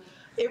 So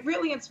it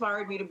really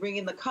inspired me to bring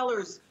in the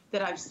colors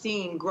that I've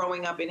seen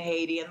growing up in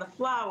Haiti, and the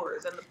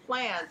flowers and the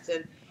plants.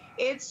 And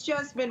it's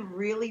just been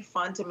really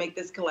fun to make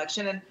this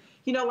collection. And,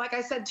 you know, like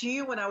I said to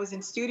you when I was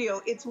in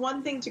studio, it's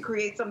one thing to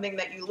create something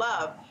that you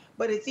love,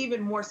 but it's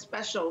even more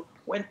special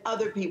when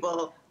other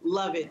people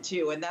love it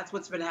too. And that's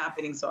what's been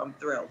happening. So I'm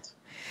thrilled.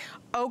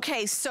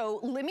 Okay, so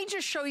let me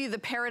just show you the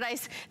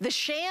Paradise. The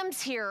shams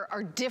here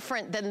are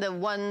different than the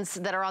ones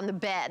that are on the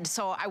bed.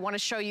 So I want to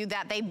show you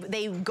that.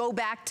 They go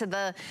back to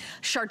the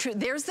chartreuse.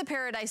 There's the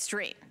Paradise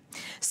Dream.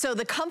 So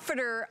the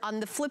comforter on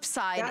the flip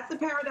side. That's the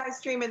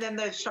Paradise Dream, and then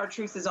the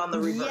chartreuse is on the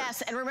reverse.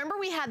 Yes, and remember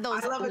we had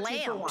those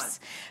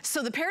lamps.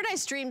 So the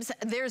Paradise Dreams,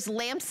 there's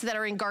lamps that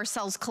are in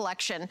Garcelle's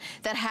collection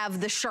that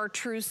have the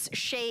chartreuse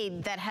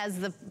shade that has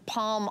the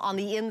palm on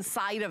the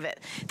inside of it.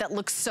 That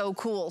looks so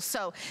cool.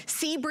 So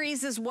Sea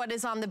Breeze is what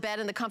is on the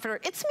bed and the comforter.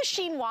 It's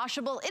machine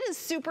washable. It is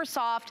super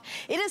soft.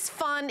 It is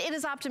fun. It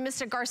is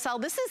optimistic. Garcelle,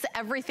 this is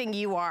everything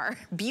you are.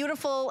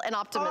 Beautiful and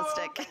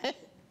optimistic. Oh.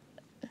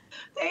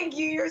 Thank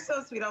you. You're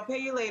so sweet. I'll pay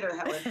you later,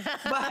 Helen.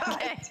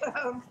 But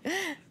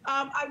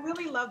I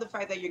really love the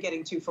fact that you're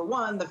getting 2 for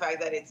 1. The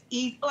fact that it's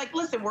easy. Like,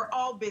 listen, we're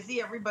all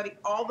busy. Everybody,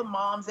 all the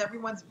moms,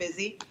 everyone's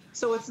busy.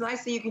 So it's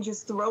nice that you can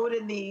just throw it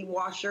in the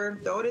washer,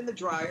 throw it in the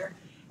dryer,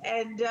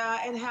 and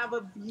have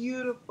a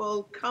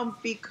beautiful,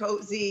 comfy,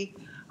 cozy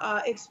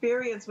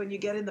experience when you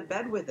get in the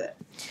bed with it.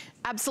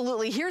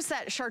 Absolutely. Here's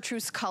that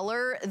chartreuse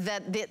color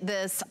that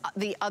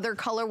the other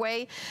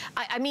colorway.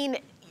 I mean,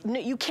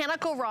 you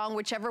cannot go wrong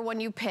whichever one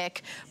you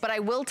pick, but I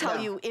will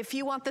tell you, if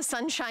you want the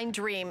Sunshine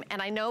Dream,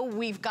 and I know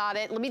we've got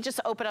it, let me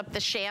just open up the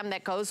sham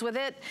that goes with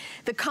it.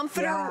 The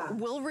comforter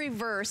will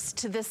reverse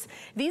to this.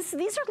 These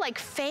are like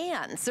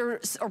fans or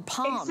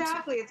palms.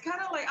 Exactly. It's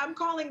kind of like, I'm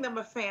calling them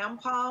a fan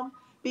palm,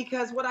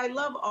 because what I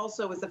love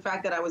also is the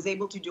fact that I was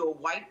able to do a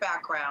white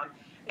background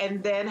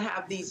and then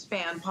have these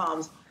fan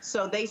palms,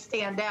 so they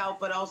stand out,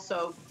 but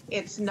also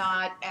it's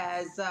not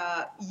as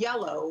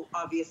yellow,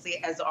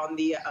 obviously, as on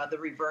the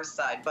reverse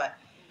side. But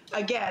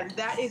again,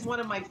 that is one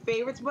of my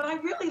favorites, but I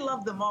really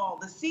love them all.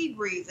 The Sea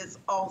Breeze is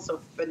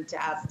also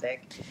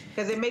fantastic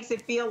because it makes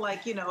it feel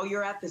like, you know,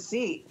 you're at the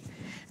sea.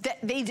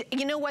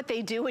 You know what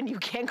they do, and you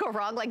can't go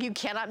wrong, like you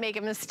cannot make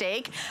a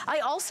mistake. I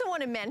also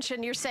want to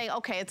mention, you're saying,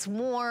 okay, it's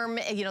warm,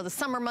 you know, the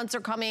summer months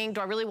are coming,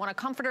 do I really want a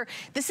comforter?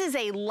 This is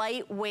a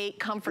lightweight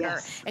comforter,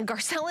 yes. And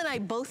Garcelle and I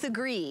both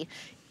agree,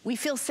 we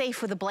feel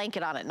safe with a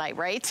blanket on at night,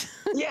 right?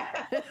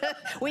 Yeah.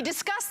 We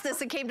discussed this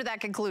and came to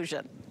that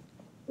conclusion.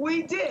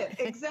 We did,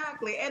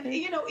 exactly. And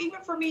you know,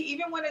 even for me,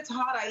 even when it's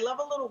hot, I love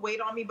a little weight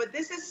on me, but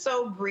this is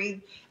so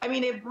I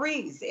mean, it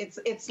breathes,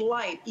 it's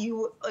light.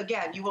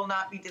 Again, you will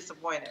not be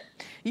disappointed.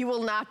 You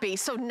will not be.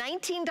 So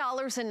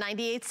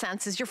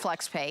 $19.98 is your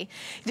flex pay.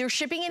 Their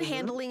shipping and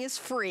handling is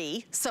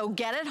free. So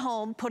get it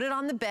home, put it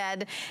on the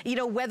bed. You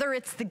know, whether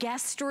it's the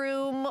guest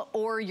room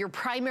or your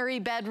primary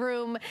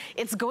bedroom,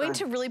 it's going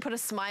to really put a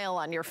smile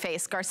on your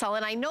face, Garcelle.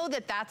 And I know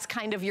that that's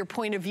kind of your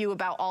point of view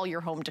about all your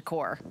home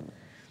decor.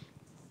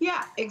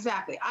 Yeah,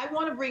 exactly. I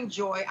want to bring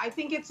joy. I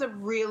think it's a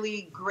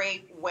really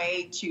great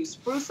way to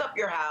spruce up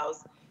your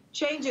house,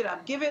 change it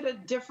up, give it a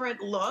different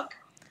look,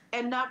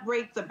 and not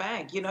break the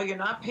bank. You know, you're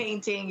not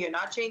painting, you're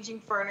not changing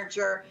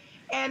furniture.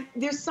 And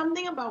there's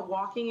something about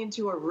walking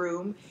into a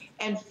room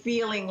and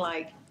feeling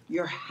like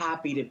you're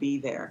happy to be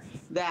there,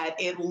 that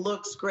it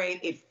looks great,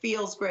 it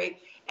feels great.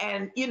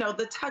 And, you know,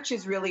 the touch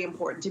is really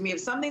important to me. If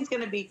something's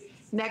going to be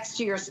next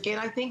to your skin,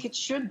 I think it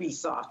should be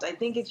soft. I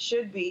think it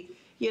should be,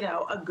 you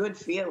know, a good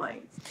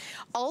feeling.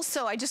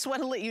 Also, I just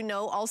want to let you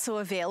know, also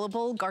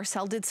available,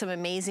 Garcelle did some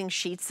amazing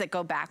sheets that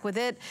go back with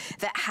it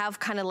that have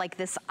kind of like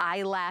this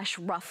eyelash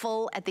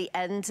ruffle at the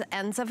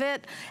ends of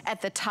it,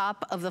 at the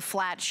top of the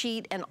flat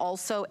sheet, and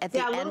also at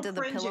the end of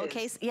the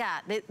pillowcase.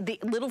 Yeah, the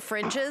little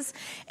fringes,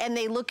 and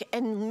they look,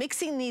 and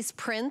mixing these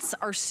prints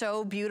are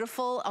so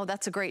beautiful. Oh,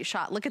 that's a great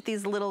shot. Look at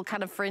these little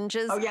kind of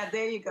fringes. Oh yeah,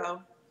 there you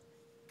go.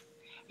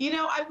 You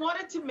know, I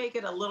wanted to make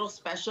it a little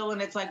special,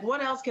 and it's like,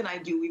 what else can I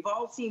do? We've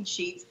all seen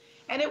sheets,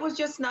 and it was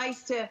just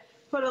nice to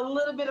put a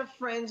little bit of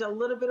fringe, a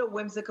little bit of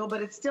whimsical,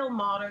 but it's still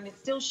modern, it's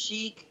still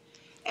chic,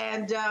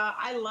 and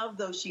I love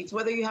those sheets,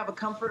 whether you have a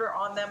comforter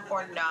on them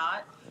or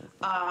not.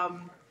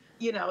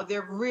 You know,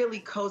 they're really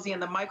cozy,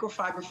 and the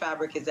microfiber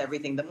fabric is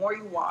everything. The more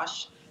you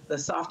wash, the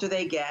softer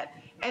they get,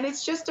 and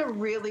it's just a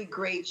really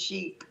great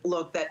chic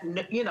look that,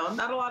 you know,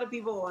 not a lot of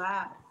people will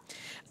have.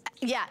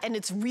 Yeah, and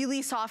it's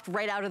really soft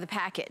right out of the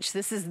package.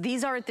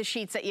 These aren't the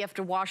sheets that you have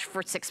to wash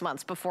for 6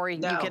 months before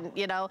you can,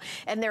 you know,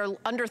 and they're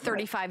under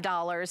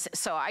 $35.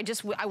 So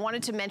I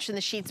wanted to mention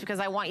the sheets because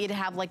I want you to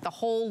have like the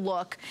whole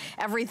look,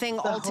 everything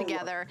all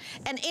together.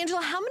 And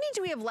Angela, how many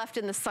do we have left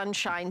in the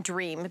Sunshine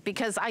Dream?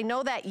 Because I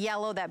know that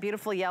yellow, that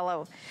beautiful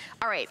yellow.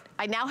 All right,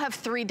 I now have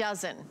 3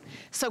 dozen.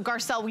 So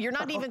Garcelle, you're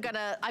not even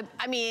gonna,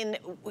 I mean,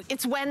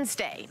 it's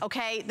Wednesday,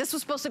 okay? This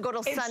was supposed to go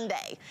till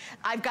Sunday.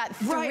 I've got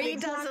 3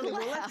 dozen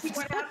left. Well, let's see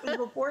what happens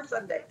before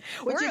Sunday,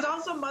 which is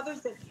also Mother's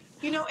Day.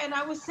 You know, and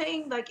I was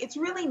saying, like, it's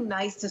really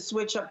nice to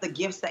switch up the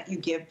gifts that you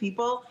give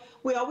people.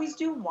 We always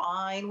do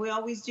wine, we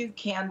always do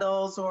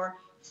candles or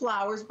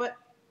flowers, but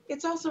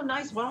it's also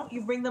nice. Why don't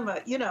you bring them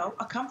a, you know,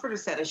 a comforter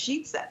set, a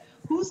sheet set?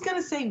 Who's going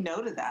to say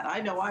no to that?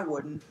 I know I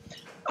wouldn't.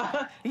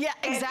 Yeah,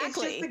 exactly. And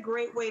it's just a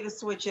great way to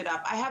switch it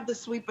up. I have the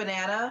Sweet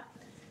Banana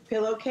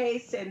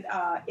pillowcase and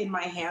in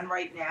my hand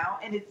right now,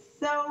 and it's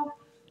so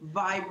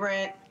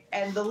vibrant.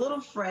 And the little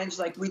fringe,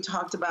 like we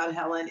talked about,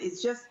 Helen, is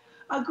just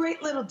a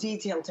great little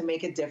detail to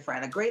make it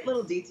different, a great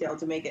little detail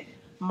to make it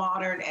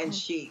modern and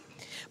chic.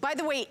 By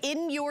the way,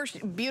 in your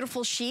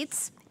beautiful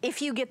sheets,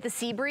 if you get the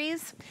Sea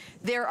Breeze,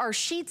 there are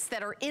sheets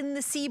that are in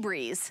the Sea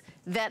Breeze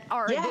that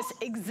are this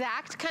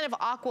exact kind of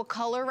aqua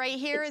color right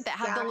here that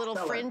have the little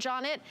fringe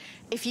on it.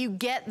 If you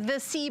get the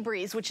Sea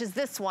Breeze, which is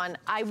this one,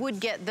 I would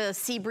get the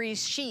Sea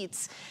Breeze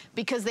sheets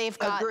because they've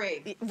got,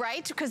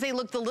 right? Because they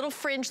look, the little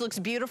fringe looks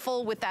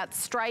beautiful with that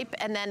stripe,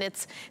 and then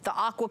it's the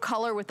aqua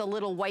color with the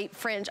little white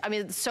fringe. I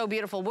mean, it's so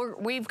beautiful.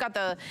 We've got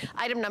the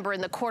item number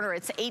in the corner.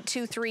 It's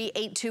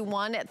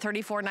 823821 at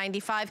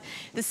 $34.95.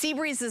 The Sea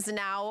Breeze is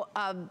now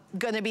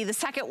gonna be the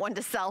second one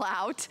to sell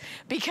out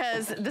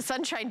because the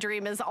Sunshine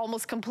Dream is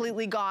almost completely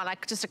gone.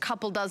 Just a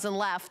couple dozen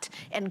left,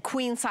 and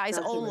queen size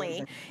only.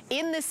 Amazing.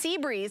 In the Sea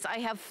Breeze, I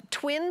have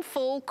twin,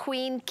 full,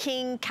 queen,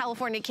 king,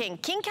 California King.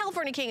 King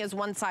California King is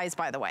one size,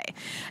 by the way.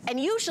 And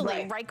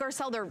usually, right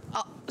Garcelle, they're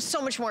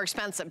so much more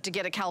expensive to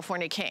get a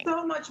California King.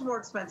 So much more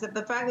expensive.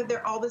 The fact that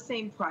they're all the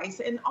same price,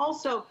 and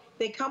also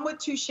they come with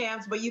 2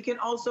 shams, but you can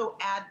also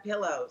add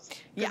pillows.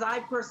 Because I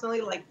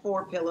personally like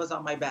 4 pillows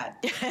on my bed.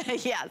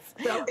 Yes.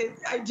 So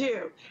I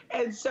do.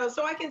 And so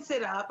I can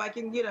sit up, I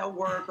can, you know,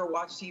 work or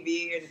watch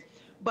TV,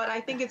 but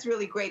I think it's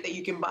really great that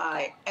you can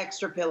buy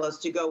extra pillows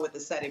to go with the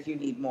set if you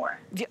need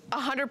more.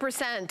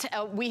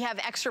 100%. We have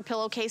extra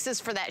pillowcases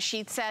for that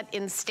sheet set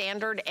in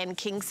standard and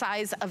king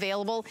size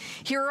available.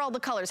 Here are all the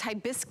colors.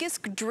 Hibiscus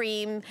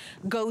Dream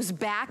goes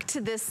back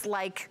to this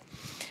like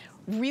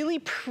really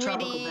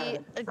pretty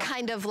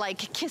kind of like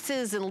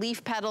kisses and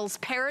leaf petals.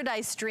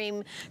 Paradise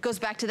Dream goes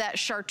back to that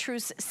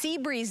chartreuse. Sea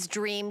Breeze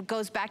Dream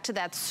goes back to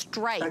that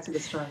stripe. Back to the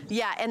stripe.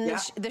 Yeah, and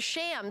the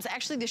shams,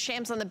 actually the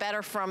shams on the bed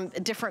are from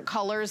different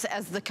colors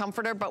as the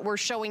comforter, but we're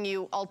showing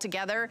you all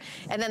together.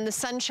 And then the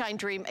Sunshine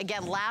Dream,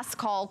 again, last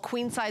call,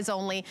 queen size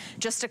only,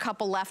 just a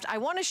couple left. I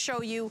want to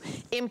show you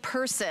in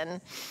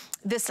person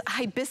this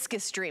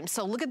Hibiscus Dream.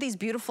 So look at these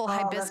beautiful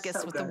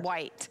hibiscus with the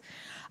white.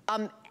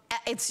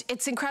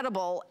 It's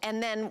incredible.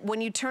 And then when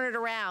you turn it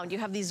around, you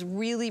have these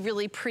really,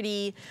 really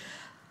pretty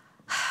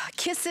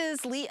kisses,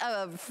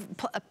 or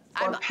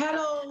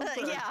petals.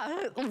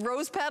 Yeah,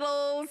 rose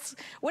petals,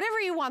 whatever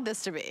you want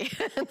this to be.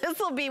 This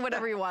will be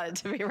whatever you want it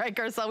to be, right,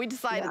 Garcelle? We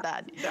decided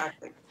that.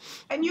 Exactly.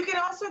 And you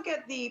can also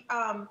get the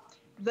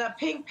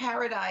Pink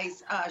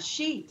Paradise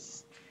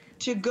sheets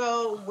to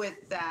go with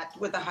that,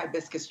 with the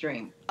Hibiscus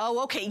Dream.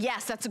 Oh, okay,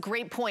 yes, that's a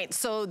great point.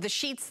 So the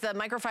sheets, the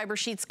microfiber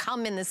sheets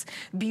come in this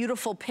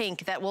beautiful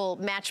pink that will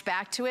match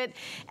back to it.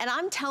 And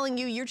I'm telling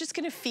you, you're just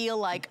gonna feel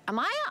like, am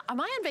I on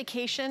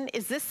vacation?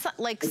 Is this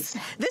like,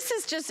 this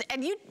is just,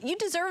 and you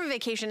deserve a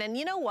vacation. And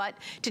you know what?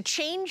 To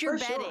change your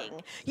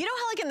bedding, you know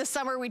how like in the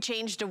summer we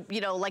changed to,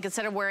 you know, like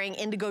instead of wearing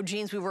indigo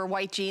jeans, we wear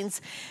white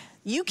jeans.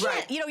 You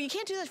can't, you know, you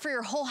can't do that for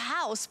your whole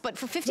house, but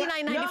for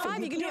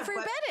 $59.95, you can do it for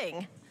your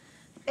bedding.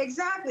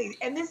 Exactly,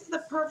 and this is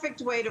the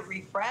perfect way to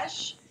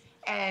refresh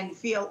and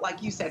feel,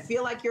 like you said,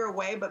 feel like you're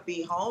away, but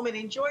be home and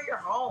enjoy your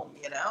home,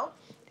 you know?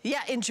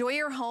 Yeah, enjoy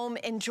your home,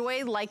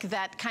 enjoy like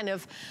that kind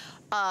of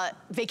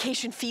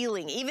vacation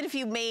feeling, even if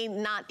you may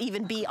not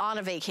even be on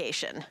a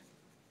vacation.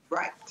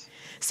 Right.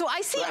 So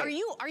I see, Right.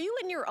 are you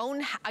in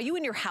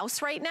your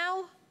house right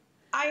now?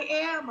 I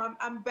am.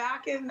 I'm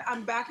back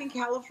in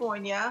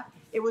California.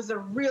 It was a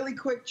really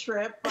quick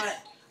trip, but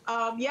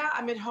yeah,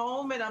 I'm at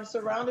home and I'm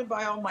surrounded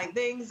by all my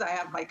things. I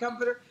have my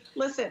comforter.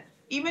 Listen,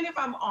 even if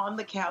I'm on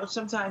the couch,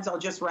 sometimes I'll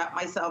just wrap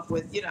myself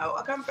with,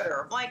 a comforter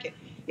or a blanket.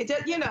 It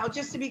does,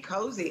 just to be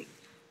cozy.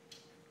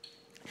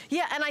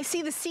 Yeah, and I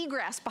see the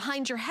seagrass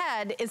behind your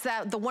head. Is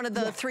that one of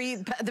the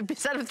the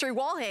set of 3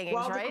 wall hangings,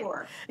 Wall right?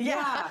 decor.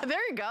 Yeah,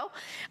 there you go.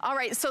 All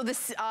right, so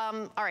this,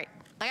 all right,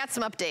 I got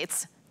some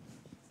updates.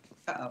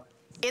 Uh-oh.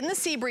 In the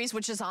Seabreeze,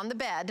 which is on the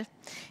bed,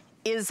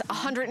 is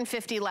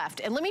 150 left.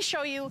 And let me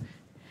show you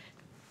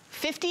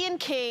 50 in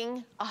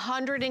king,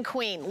 100 in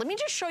queen. Let me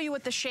just show you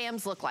what the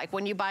shams look like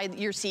when you buy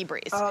your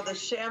Seabreeze. Oh, the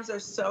shams are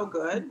so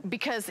good.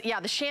 Because, yeah,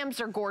 the shams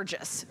are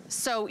gorgeous.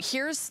 So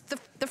here's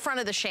the front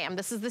of the sham.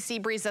 This is the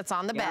Seabreeze that's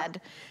on the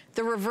bed.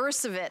 The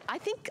reverse of it, I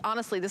think,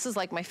 honestly, this is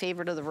like my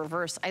favorite of the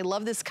reverse. I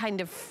love this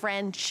kind of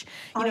French,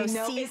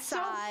 seaside. It's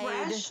so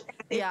fresh.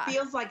 It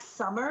feels like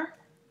summer.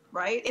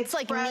 Right? It's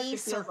like fresh,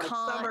 Nice it or feels like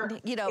summer.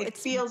 It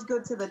feels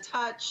good to the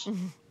touch.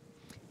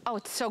 Oh,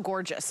 it's so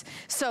gorgeous.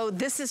 So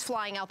this is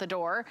flying out the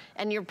door,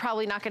 and you're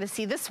probably not gonna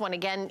see this one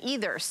again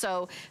either.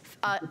 So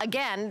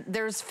again,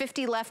 there's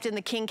 50 left in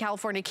the King,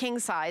 California King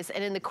size,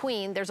 and in the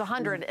Queen, there's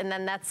 100, and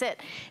then that's it.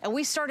 And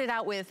we started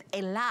out with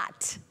a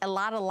lot. A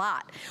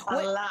lot.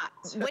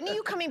 When are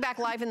you coming back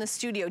live in the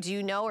studio? Do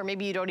you know, or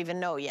maybe you don't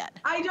even know yet?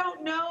 I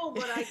don't know,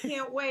 but I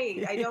can't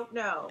wait. I don't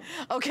know.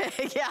 Okay,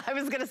 yeah, I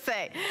was gonna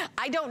say,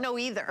 I don't know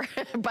either,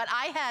 but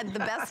I had the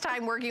best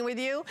time working with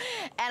you,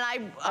 and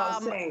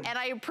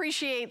I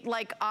appreciate,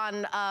 like,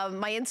 on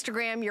my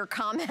Instagram, your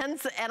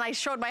comments, and I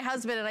showed my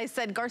husband and I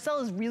said,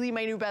 Garcelle is really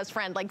my new best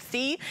friend. Like,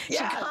 see, she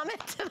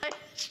commented, I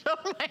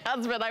showed my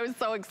husband. I was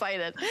so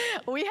excited.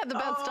 We had the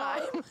best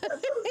time.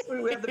 That's so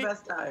sweet. We had the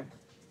best time.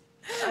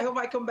 I hope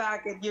I come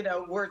back and,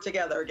 we're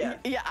together again.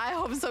 Yeah, I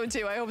hope so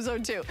too. I hope so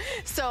too.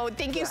 So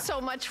thank you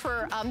so much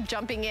for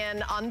jumping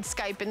in on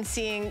Skype and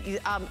seeing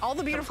all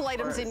the beautiful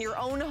items in your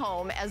own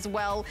home, as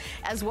well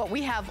as what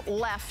we have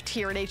left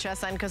here at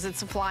HSN, because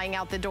it's flying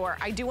out the door.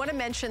 I do want to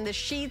mention the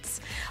sheets.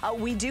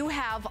 We do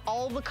have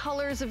all the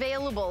colors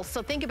available.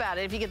 So think about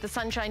it. If you get the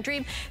Sunshine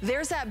Dream,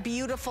 there's that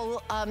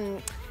beautiful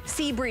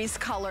Seabreeze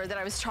color that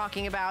I was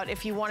talking about,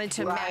 if you wanted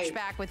to match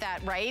back with that,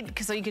 right?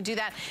 So you could do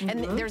that.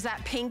 And there's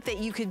that pink that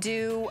you could do.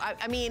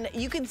 I mean,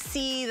 you can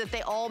see that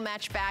they all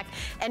match back.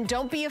 And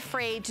don't be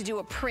afraid to do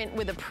a print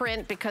with a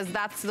print, because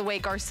that's the way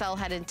Garcelle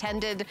had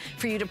intended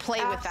for you to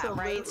play with that,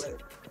 right?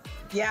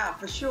 Yeah,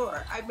 for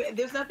sure.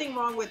 There's nothing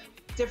wrong with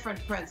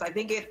different prints. I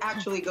think it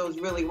actually goes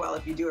really well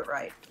if you do it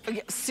right.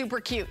 Okay, super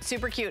cute,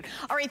 super cute.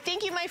 All right,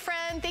 thank you, my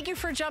friend. Thank you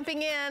for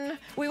jumping in.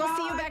 We will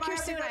see you back here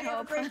soon, I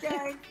hope. Have a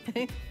great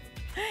day.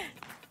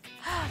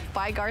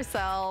 Bye,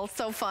 Garcelle.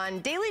 So fun.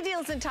 Daily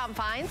Deals and Top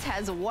Finds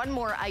has one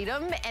more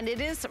item, and it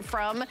is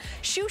from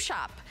Shoe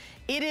Shop.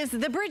 It is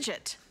the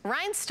Bridget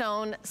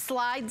Rhinestone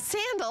Slide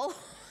Sandal.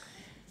 Oh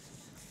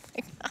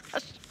my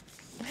gosh.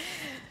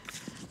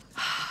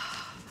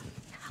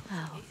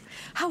 Hello.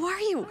 How are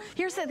you?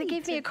 Here's that. They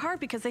gave me a card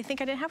because they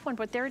think I didn't have one,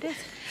 but there it is.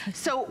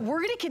 So we're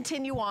going to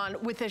continue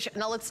on with this.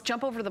 Now let's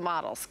jump over the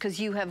models, because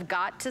you have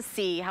got to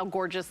see how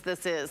gorgeous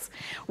this is.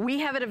 We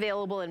have it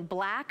available in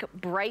black,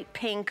 bright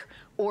pink,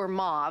 or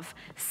mauve.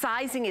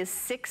 Sizing is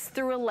 6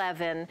 through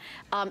 11.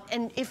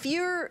 And if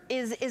you're,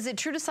 is it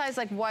true to size?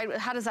 Like,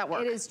 how does that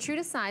work? It is true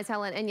to size,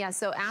 Helen. And yes,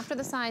 so after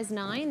the size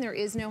 9, there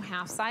is no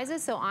half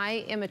sizes. So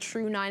I am a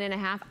true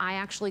 9.5. I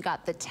actually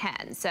got the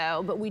 10.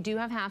 So, but we do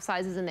have half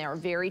sizes, and they are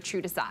very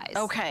true to size.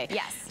 Okay.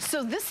 Yes.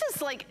 So this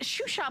is like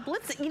Shoe Shop.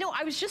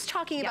 I was just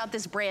talking about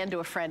this brand to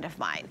a friend of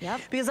mine.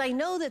 Because I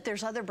know that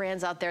there's other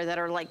brands out there that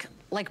are like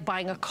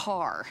buying a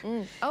car.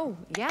 Oh,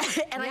 yeah.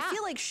 And I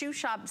feel like Shoe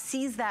Shop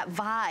sees that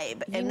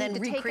vibe and then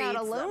recreates take out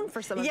a loan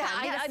for some of them.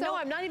 I know.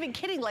 I'm not even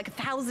kidding. Like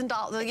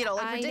 $1,000, like ridiculous.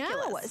 I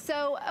know.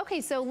 So,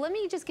 okay, so let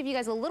me just give you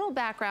guys a little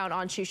background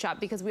on Shoe Shop,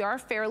 because we are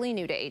fairly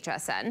new to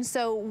HSN.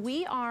 So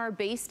we are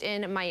based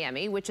in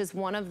Miami, which is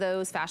one of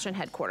those fashion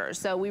headquarters.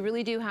 So we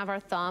really do have our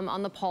thumb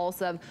on the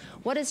pulse of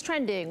what is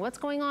trending, what's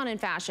going on in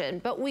fashion.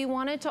 But we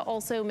wanted to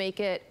also make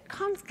it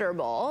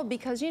comfortable,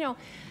 because,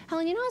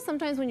 Helen, you know how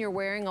sometimes when you're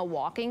wearing a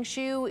walking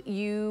shoe,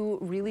 you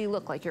really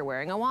look like you're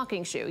wearing a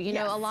walking shoe. You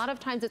know, a lot of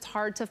times it's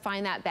hard to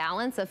find that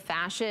balance of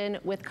fashion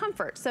with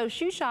comfort. So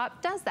Shoe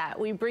Shop does that.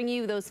 We bring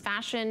you those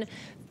fashion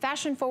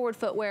forward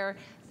footwear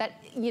that,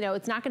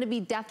 it's not going to be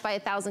death by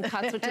 1,000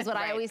 cuts, which is what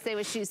I always say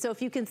with shoes. So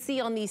if you can see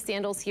on these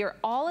sandals here,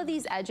 all of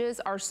these edges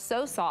are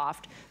so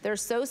soft. They're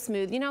so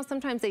smooth.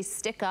 Sometimes they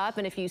stick up,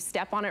 and if you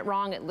step on it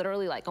wrong, it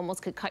literally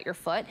almost could cut your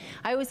foot.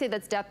 I always say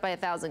that's death by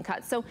 1,000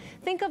 cuts. So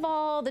think of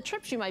all the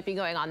trips you might be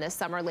going on this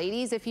summer,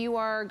 ladies. If you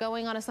are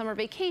going on a summer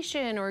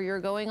vacation, or you're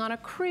going on a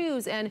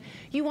cruise, and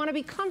you want to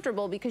be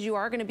comfortable because you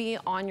are going to be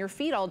on your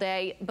feet all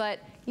day, but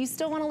you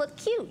still want to look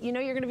cute. You're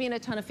going to be in a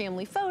ton of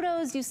family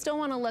photos. You still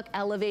want to look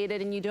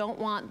elevated, and you don't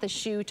want the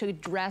shoe to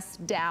dress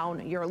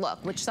down your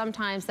look, which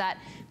sometimes that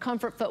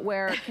comfort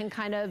footwear can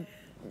kind of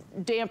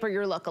damper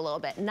your look a little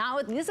bit. Now,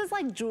 this is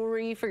like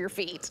jewelry for your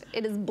feet.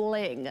 It is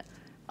bling.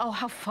 Oh,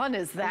 how fun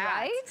is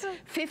that? Right?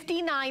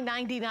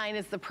 $59.99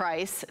 is the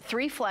price,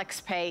 3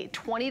 flex pay,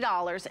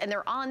 $20, and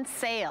they're on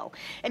sale.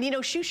 And you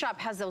know, Shoe Shop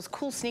has those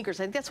cool sneakers.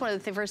 I think that's one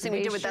of the first things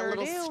we did with that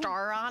little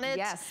star on it.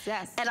 Yes,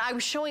 yes. And I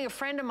was showing a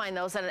friend of mine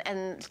those,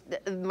 and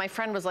my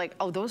friend was like,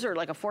 oh, those are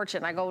like a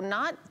fortune. I go,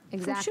 not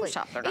exactly. from Shoe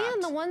Shop, they're not.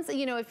 And the ones that,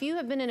 you know, if you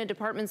have been in a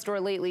department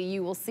store lately,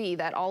 you will see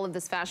that all of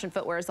this fashion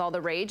footwear is all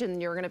the rage,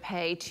 and you're gonna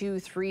pay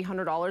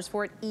 $200–300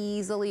 for it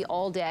easily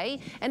all day.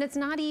 And it's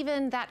not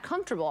even that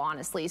comfortable,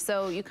 honestly.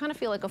 So you kind of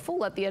feel like a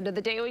fool at the end of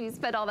the day when you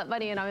spend all that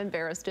money, and I'm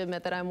embarrassed to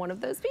admit that I'm one of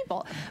those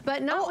people.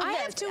 But no, I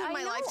have two in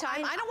my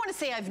lifetime. I don't want to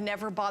say I've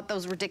never bought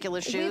those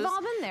ridiculous shoes. We've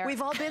all been there.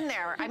 We've all been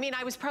there. I mean,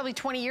 I was probably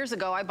 20 years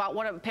ago, I bought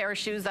a pair of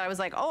shoes that I was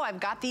like, oh, I've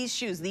got these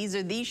shoes. These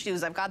are these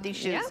shoes. I've got these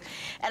shoes. Yep.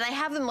 And I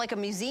have them like a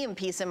museum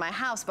piece in my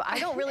house, but I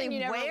don't really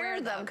wear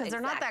them because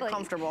they're not that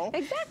comfortable.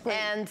 Exactly.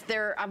 And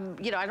they're,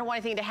 you know, I don't want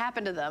anything to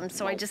happen to them,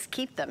 so I just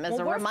keep them as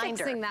a reminder. We're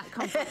fixing that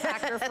comfort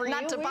factor for you.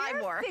 Not to buy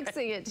more.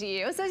 Fixing it to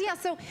you. So yeah,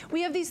 so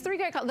we have these 3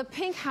 great colors. The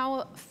pink,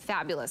 how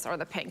fabulous are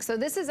the pink? So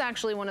this is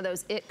actually one of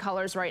those it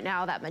colors right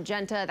now, that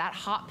magenta, that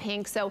hot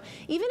pink. So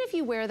even if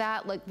you wear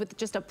that like with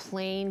just a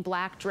plain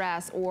black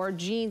dress or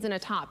jeans and a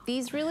top,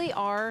 these really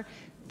are,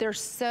 they're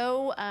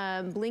so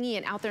blingy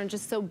and out there, and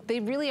just so, they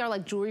really are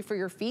like jewelry for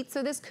your feet.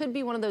 So this could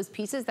be one of those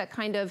pieces that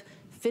kind of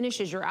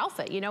finishes your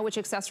outfit, you know, which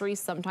accessories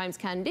sometimes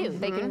can do.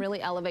 They can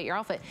really elevate your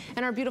outfit.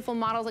 And our beautiful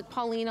models like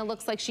Paulina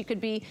looks like she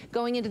could be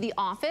going into the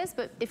office,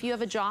 but if you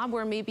have a job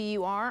where maybe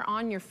you are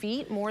on your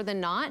feet more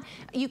than not,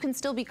 you can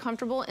still be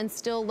comfortable and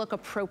still look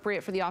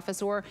appropriate for the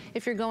office. Or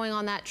if you're going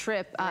on that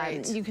trip,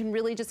 you can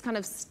really just kind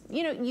of,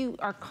 you know, you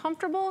are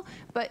comfortable,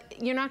 but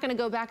you're not gonna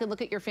go back and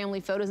look at your family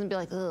photos and be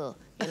like, ugh.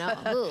 You know,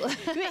 ugh.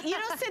 You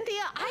know,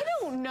 Cynthia, I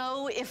don't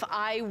know if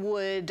I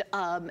would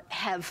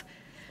have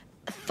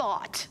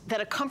thought that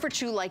a comfort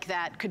shoe like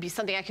that could be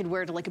something I could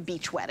wear to like a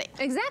beach wedding.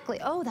 Exactly.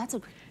 Oh, that's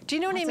a Do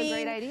you know what I mean?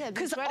 That's a great idea.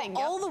 Because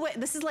all the way,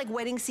 this is like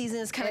wedding season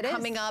is kind of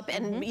coming up,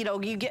 and you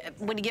know, you get,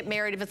 when you get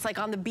married, if it's like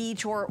on the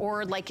beach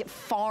or like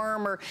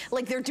farm, or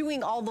like they're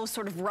doing all those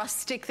sort of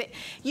rustic things,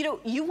 you know,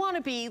 you want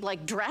to be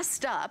like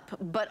dressed up,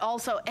 but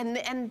also,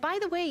 and by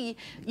the way,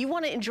 you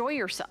want to enjoy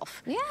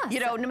yourself. Yeah. You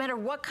know, no matter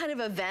what kind of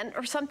event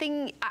or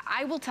something,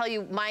 I will tell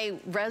you my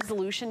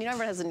resolution, you know,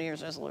 everyone has a New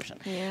Year's resolution.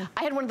 Yeah.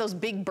 I had one of those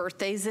big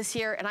birthdays this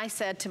year, and I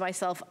said to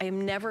myself, I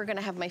am never going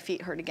to have my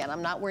feet hurt again.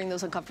 I'm not wearing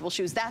those uncomfortable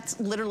shoes. That's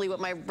literally what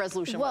my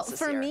resolution was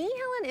this year. Well, for me,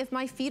 Helen, if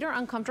my feet are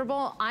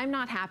uncomfortable, I'm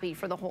not happy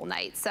for the whole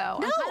night. So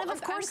no, I'm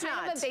of course I'm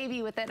kind of a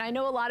baby with it. And I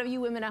know a lot of you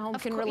women at home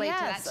can relate to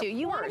that too.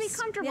 You want to be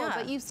comfortable,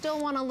 but you still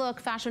want to look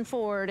fashion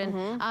forward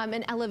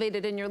and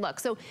elevated in your look.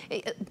 So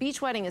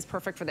beach wedding is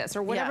perfect for this,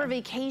 or whatever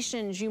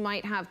vacations you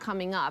might have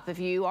coming up. If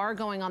you are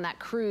going on that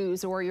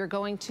cruise or you're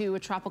going to a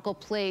tropical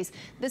place,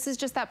 this is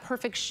just that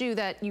perfect shoe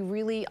that you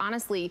really,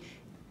 honestly,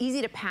 easy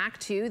to pack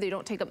too. They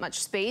don't take up much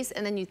space,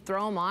 and then you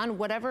throw them on.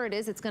 Whatever it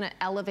is, it's gonna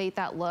elevate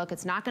that look.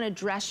 It's not gonna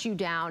dress you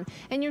down,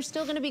 and you're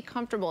still gonna be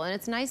comfortable. And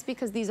it's nice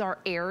because these are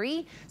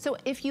airy. So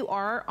if you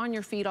are on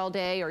your feet all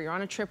day, or you're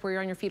on a trip where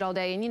you're on your feet all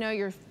day, and you know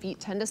your feet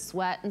tend to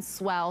sweat and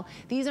swell,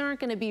 these aren't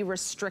gonna be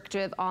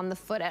restrictive on the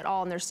foot at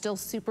all, and they're still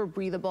super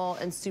breathable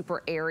and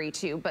super airy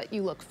too, but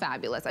you look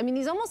fabulous. I mean,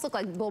 these almost look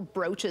like little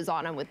brooches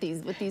on them with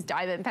these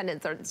diamond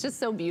pendants. It's just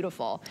so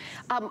beautiful.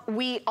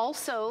 We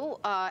also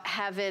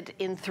have it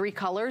in 3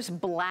 colors.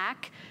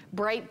 Black,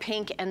 bright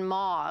pink, and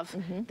mauve.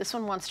 This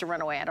one wants to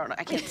run away. I don't know.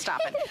 I can't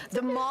stop it.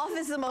 The mauve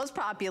is the most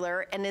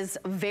popular and is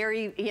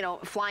very, you know,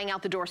 flying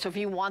out the door. So if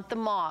you want the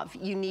mauve,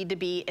 you need to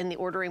be in the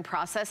ordering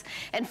process.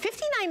 And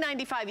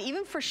 $59.95,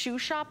 even for Shoe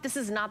Shop, this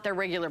is not their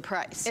regular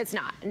price. It's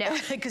not, no.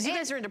 Because you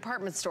guys are in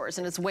department stores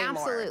and it's way more.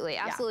 Absolutely,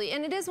 absolutely.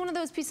 And it is one of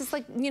those pieces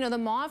like, you know, the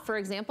mauve, for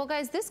example,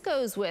 guys, this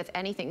goes with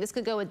anything. This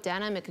could go with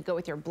denim. It could go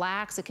with your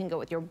blacks. It can go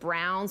with your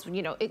browns.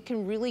 You know, it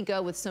can really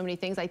go with so many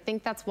things. I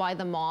think that's why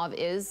the mauve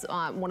is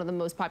one of the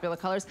most popular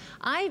colors.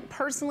 I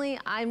personally,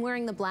 I'm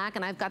wearing the black,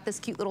 and I've got this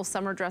cute little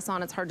summer dress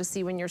on. It's hard to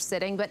see when you're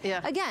sitting, but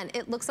again,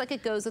 it looks like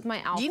it goes with my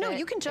outfit. Do you know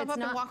you can jump up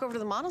and walk over to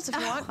the models if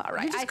you want? All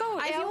right. You just go.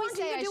 I always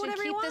say I should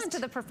keep this to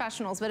the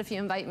professionals, but if you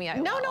invite me, I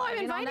will. No, I'm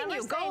inviting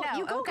you. Go,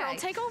 you go, girl.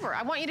 Take over.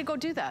 I want you to go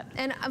do that.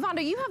 And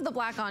Vonda, you have the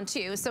black on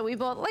too, so we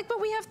both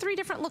but we have 3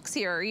 different looks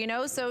here, you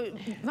know. So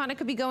Vonda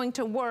could be going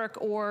to work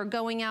or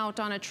going out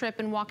on a trip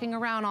and walking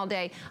around all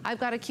day. I've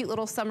got a cute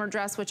little summer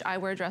dress, which I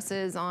wear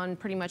dresses on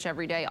pretty much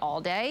every day,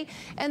 all day.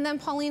 And then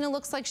Paulina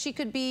looks like she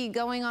could be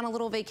going on a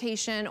little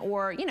vacation,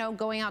 or, you know,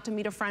 going out to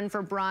meet a friend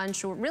for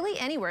brunch, or really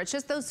anywhere. It's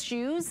just those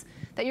shoes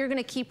that you're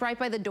gonna keep right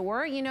by the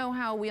door. You know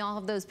how we all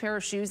have those pair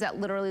of shoes that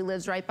literally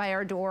lives right by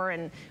our door,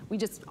 and we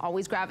just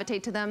always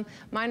gravitate to them.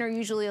 Mine are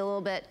usually a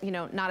little bit, you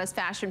know, not as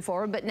fashion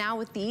forward, but now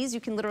with these,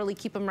 you can literally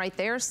keep them right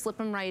there, slip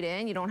them right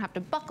in. You don't have to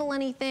buckle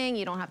anything,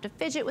 you don't have to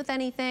fidget with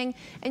anything,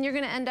 and you're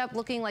gonna end up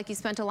looking like you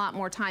spent a lot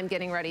more time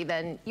getting ready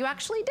than you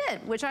actually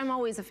did, which I'm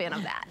always a fan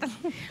of that.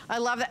 I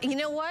love that. You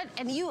know what?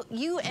 And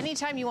you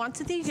anytime you want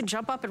to, you can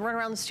jump up and run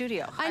around the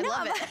studio. I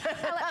love it.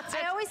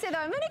 I always say though,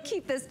 I'm gonna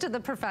keep this to the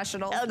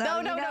professionals.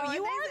 No, you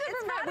You are the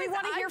preventative. We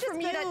want to hear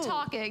from you. I'm just good at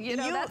talking, you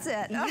know, that's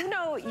it.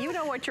 You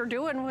know what you're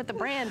doing with the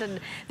brand, and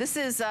this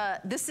is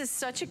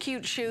such a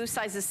cute shoe,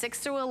 sizes 6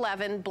 through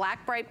 11,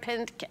 black, bright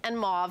pink, and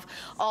mauve,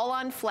 all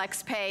on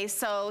Flex Pay.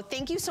 So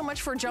thank you so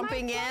much for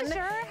jumping in.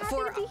 Happy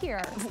to be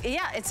here.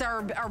 Yeah, it's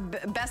our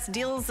best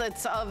deals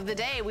of the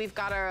day. We've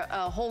got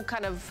a whole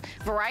kind of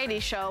variety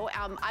show.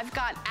 I've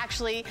got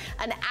actually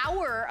an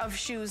hour of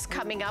shoes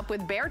coming up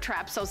with Bear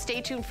Trap, so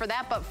stay tuned for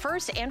that. But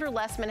first, Andrew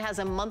Lessman has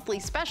a monthly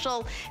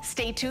special.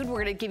 Stay tuned.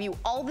 We're going to give you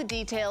all the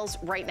details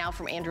right now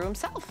from Andrew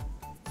himself.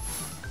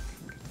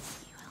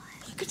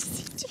 Good to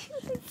see you.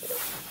 Thank you.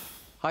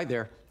 Hi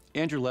there.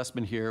 Andrew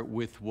Lessman here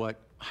with what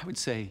I would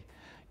say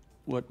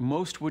what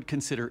most would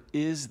consider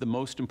is the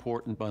most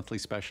important monthly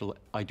special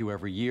I do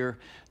every year.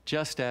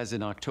 Just as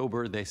in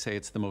October, they say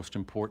it's the most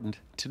important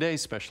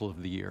today's special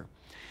of the year.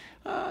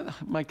 I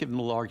might get in a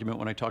little argument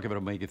when I talk about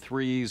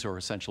omega-3s or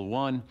Essential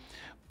 1,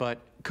 but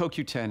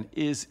CoQ10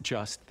 is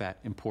just that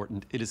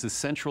important. It is the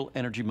central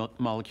energy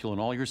molecule in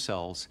all your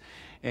cells.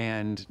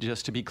 And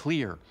just to be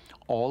clear,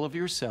 all of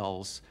your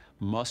cells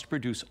must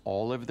produce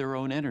all of their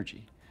own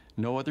energy.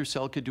 No other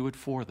cell could do it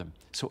for them.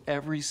 So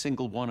every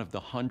single one of the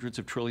hundreds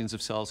of trillions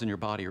of cells in your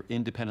body are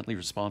independently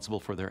responsible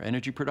for their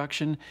energy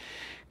production.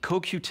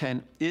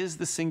 CoQ10 is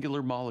the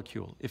singular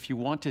molecule. If you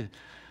want to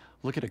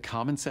look at a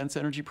common sense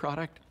energy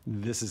product,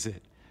 this is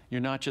it. You're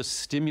not just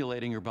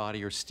stimulating your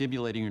body or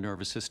stimulating your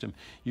nervous system.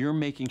 You're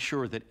making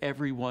sure that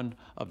every one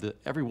of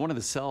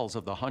the cells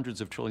of the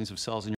hundreds of trillions of cells in your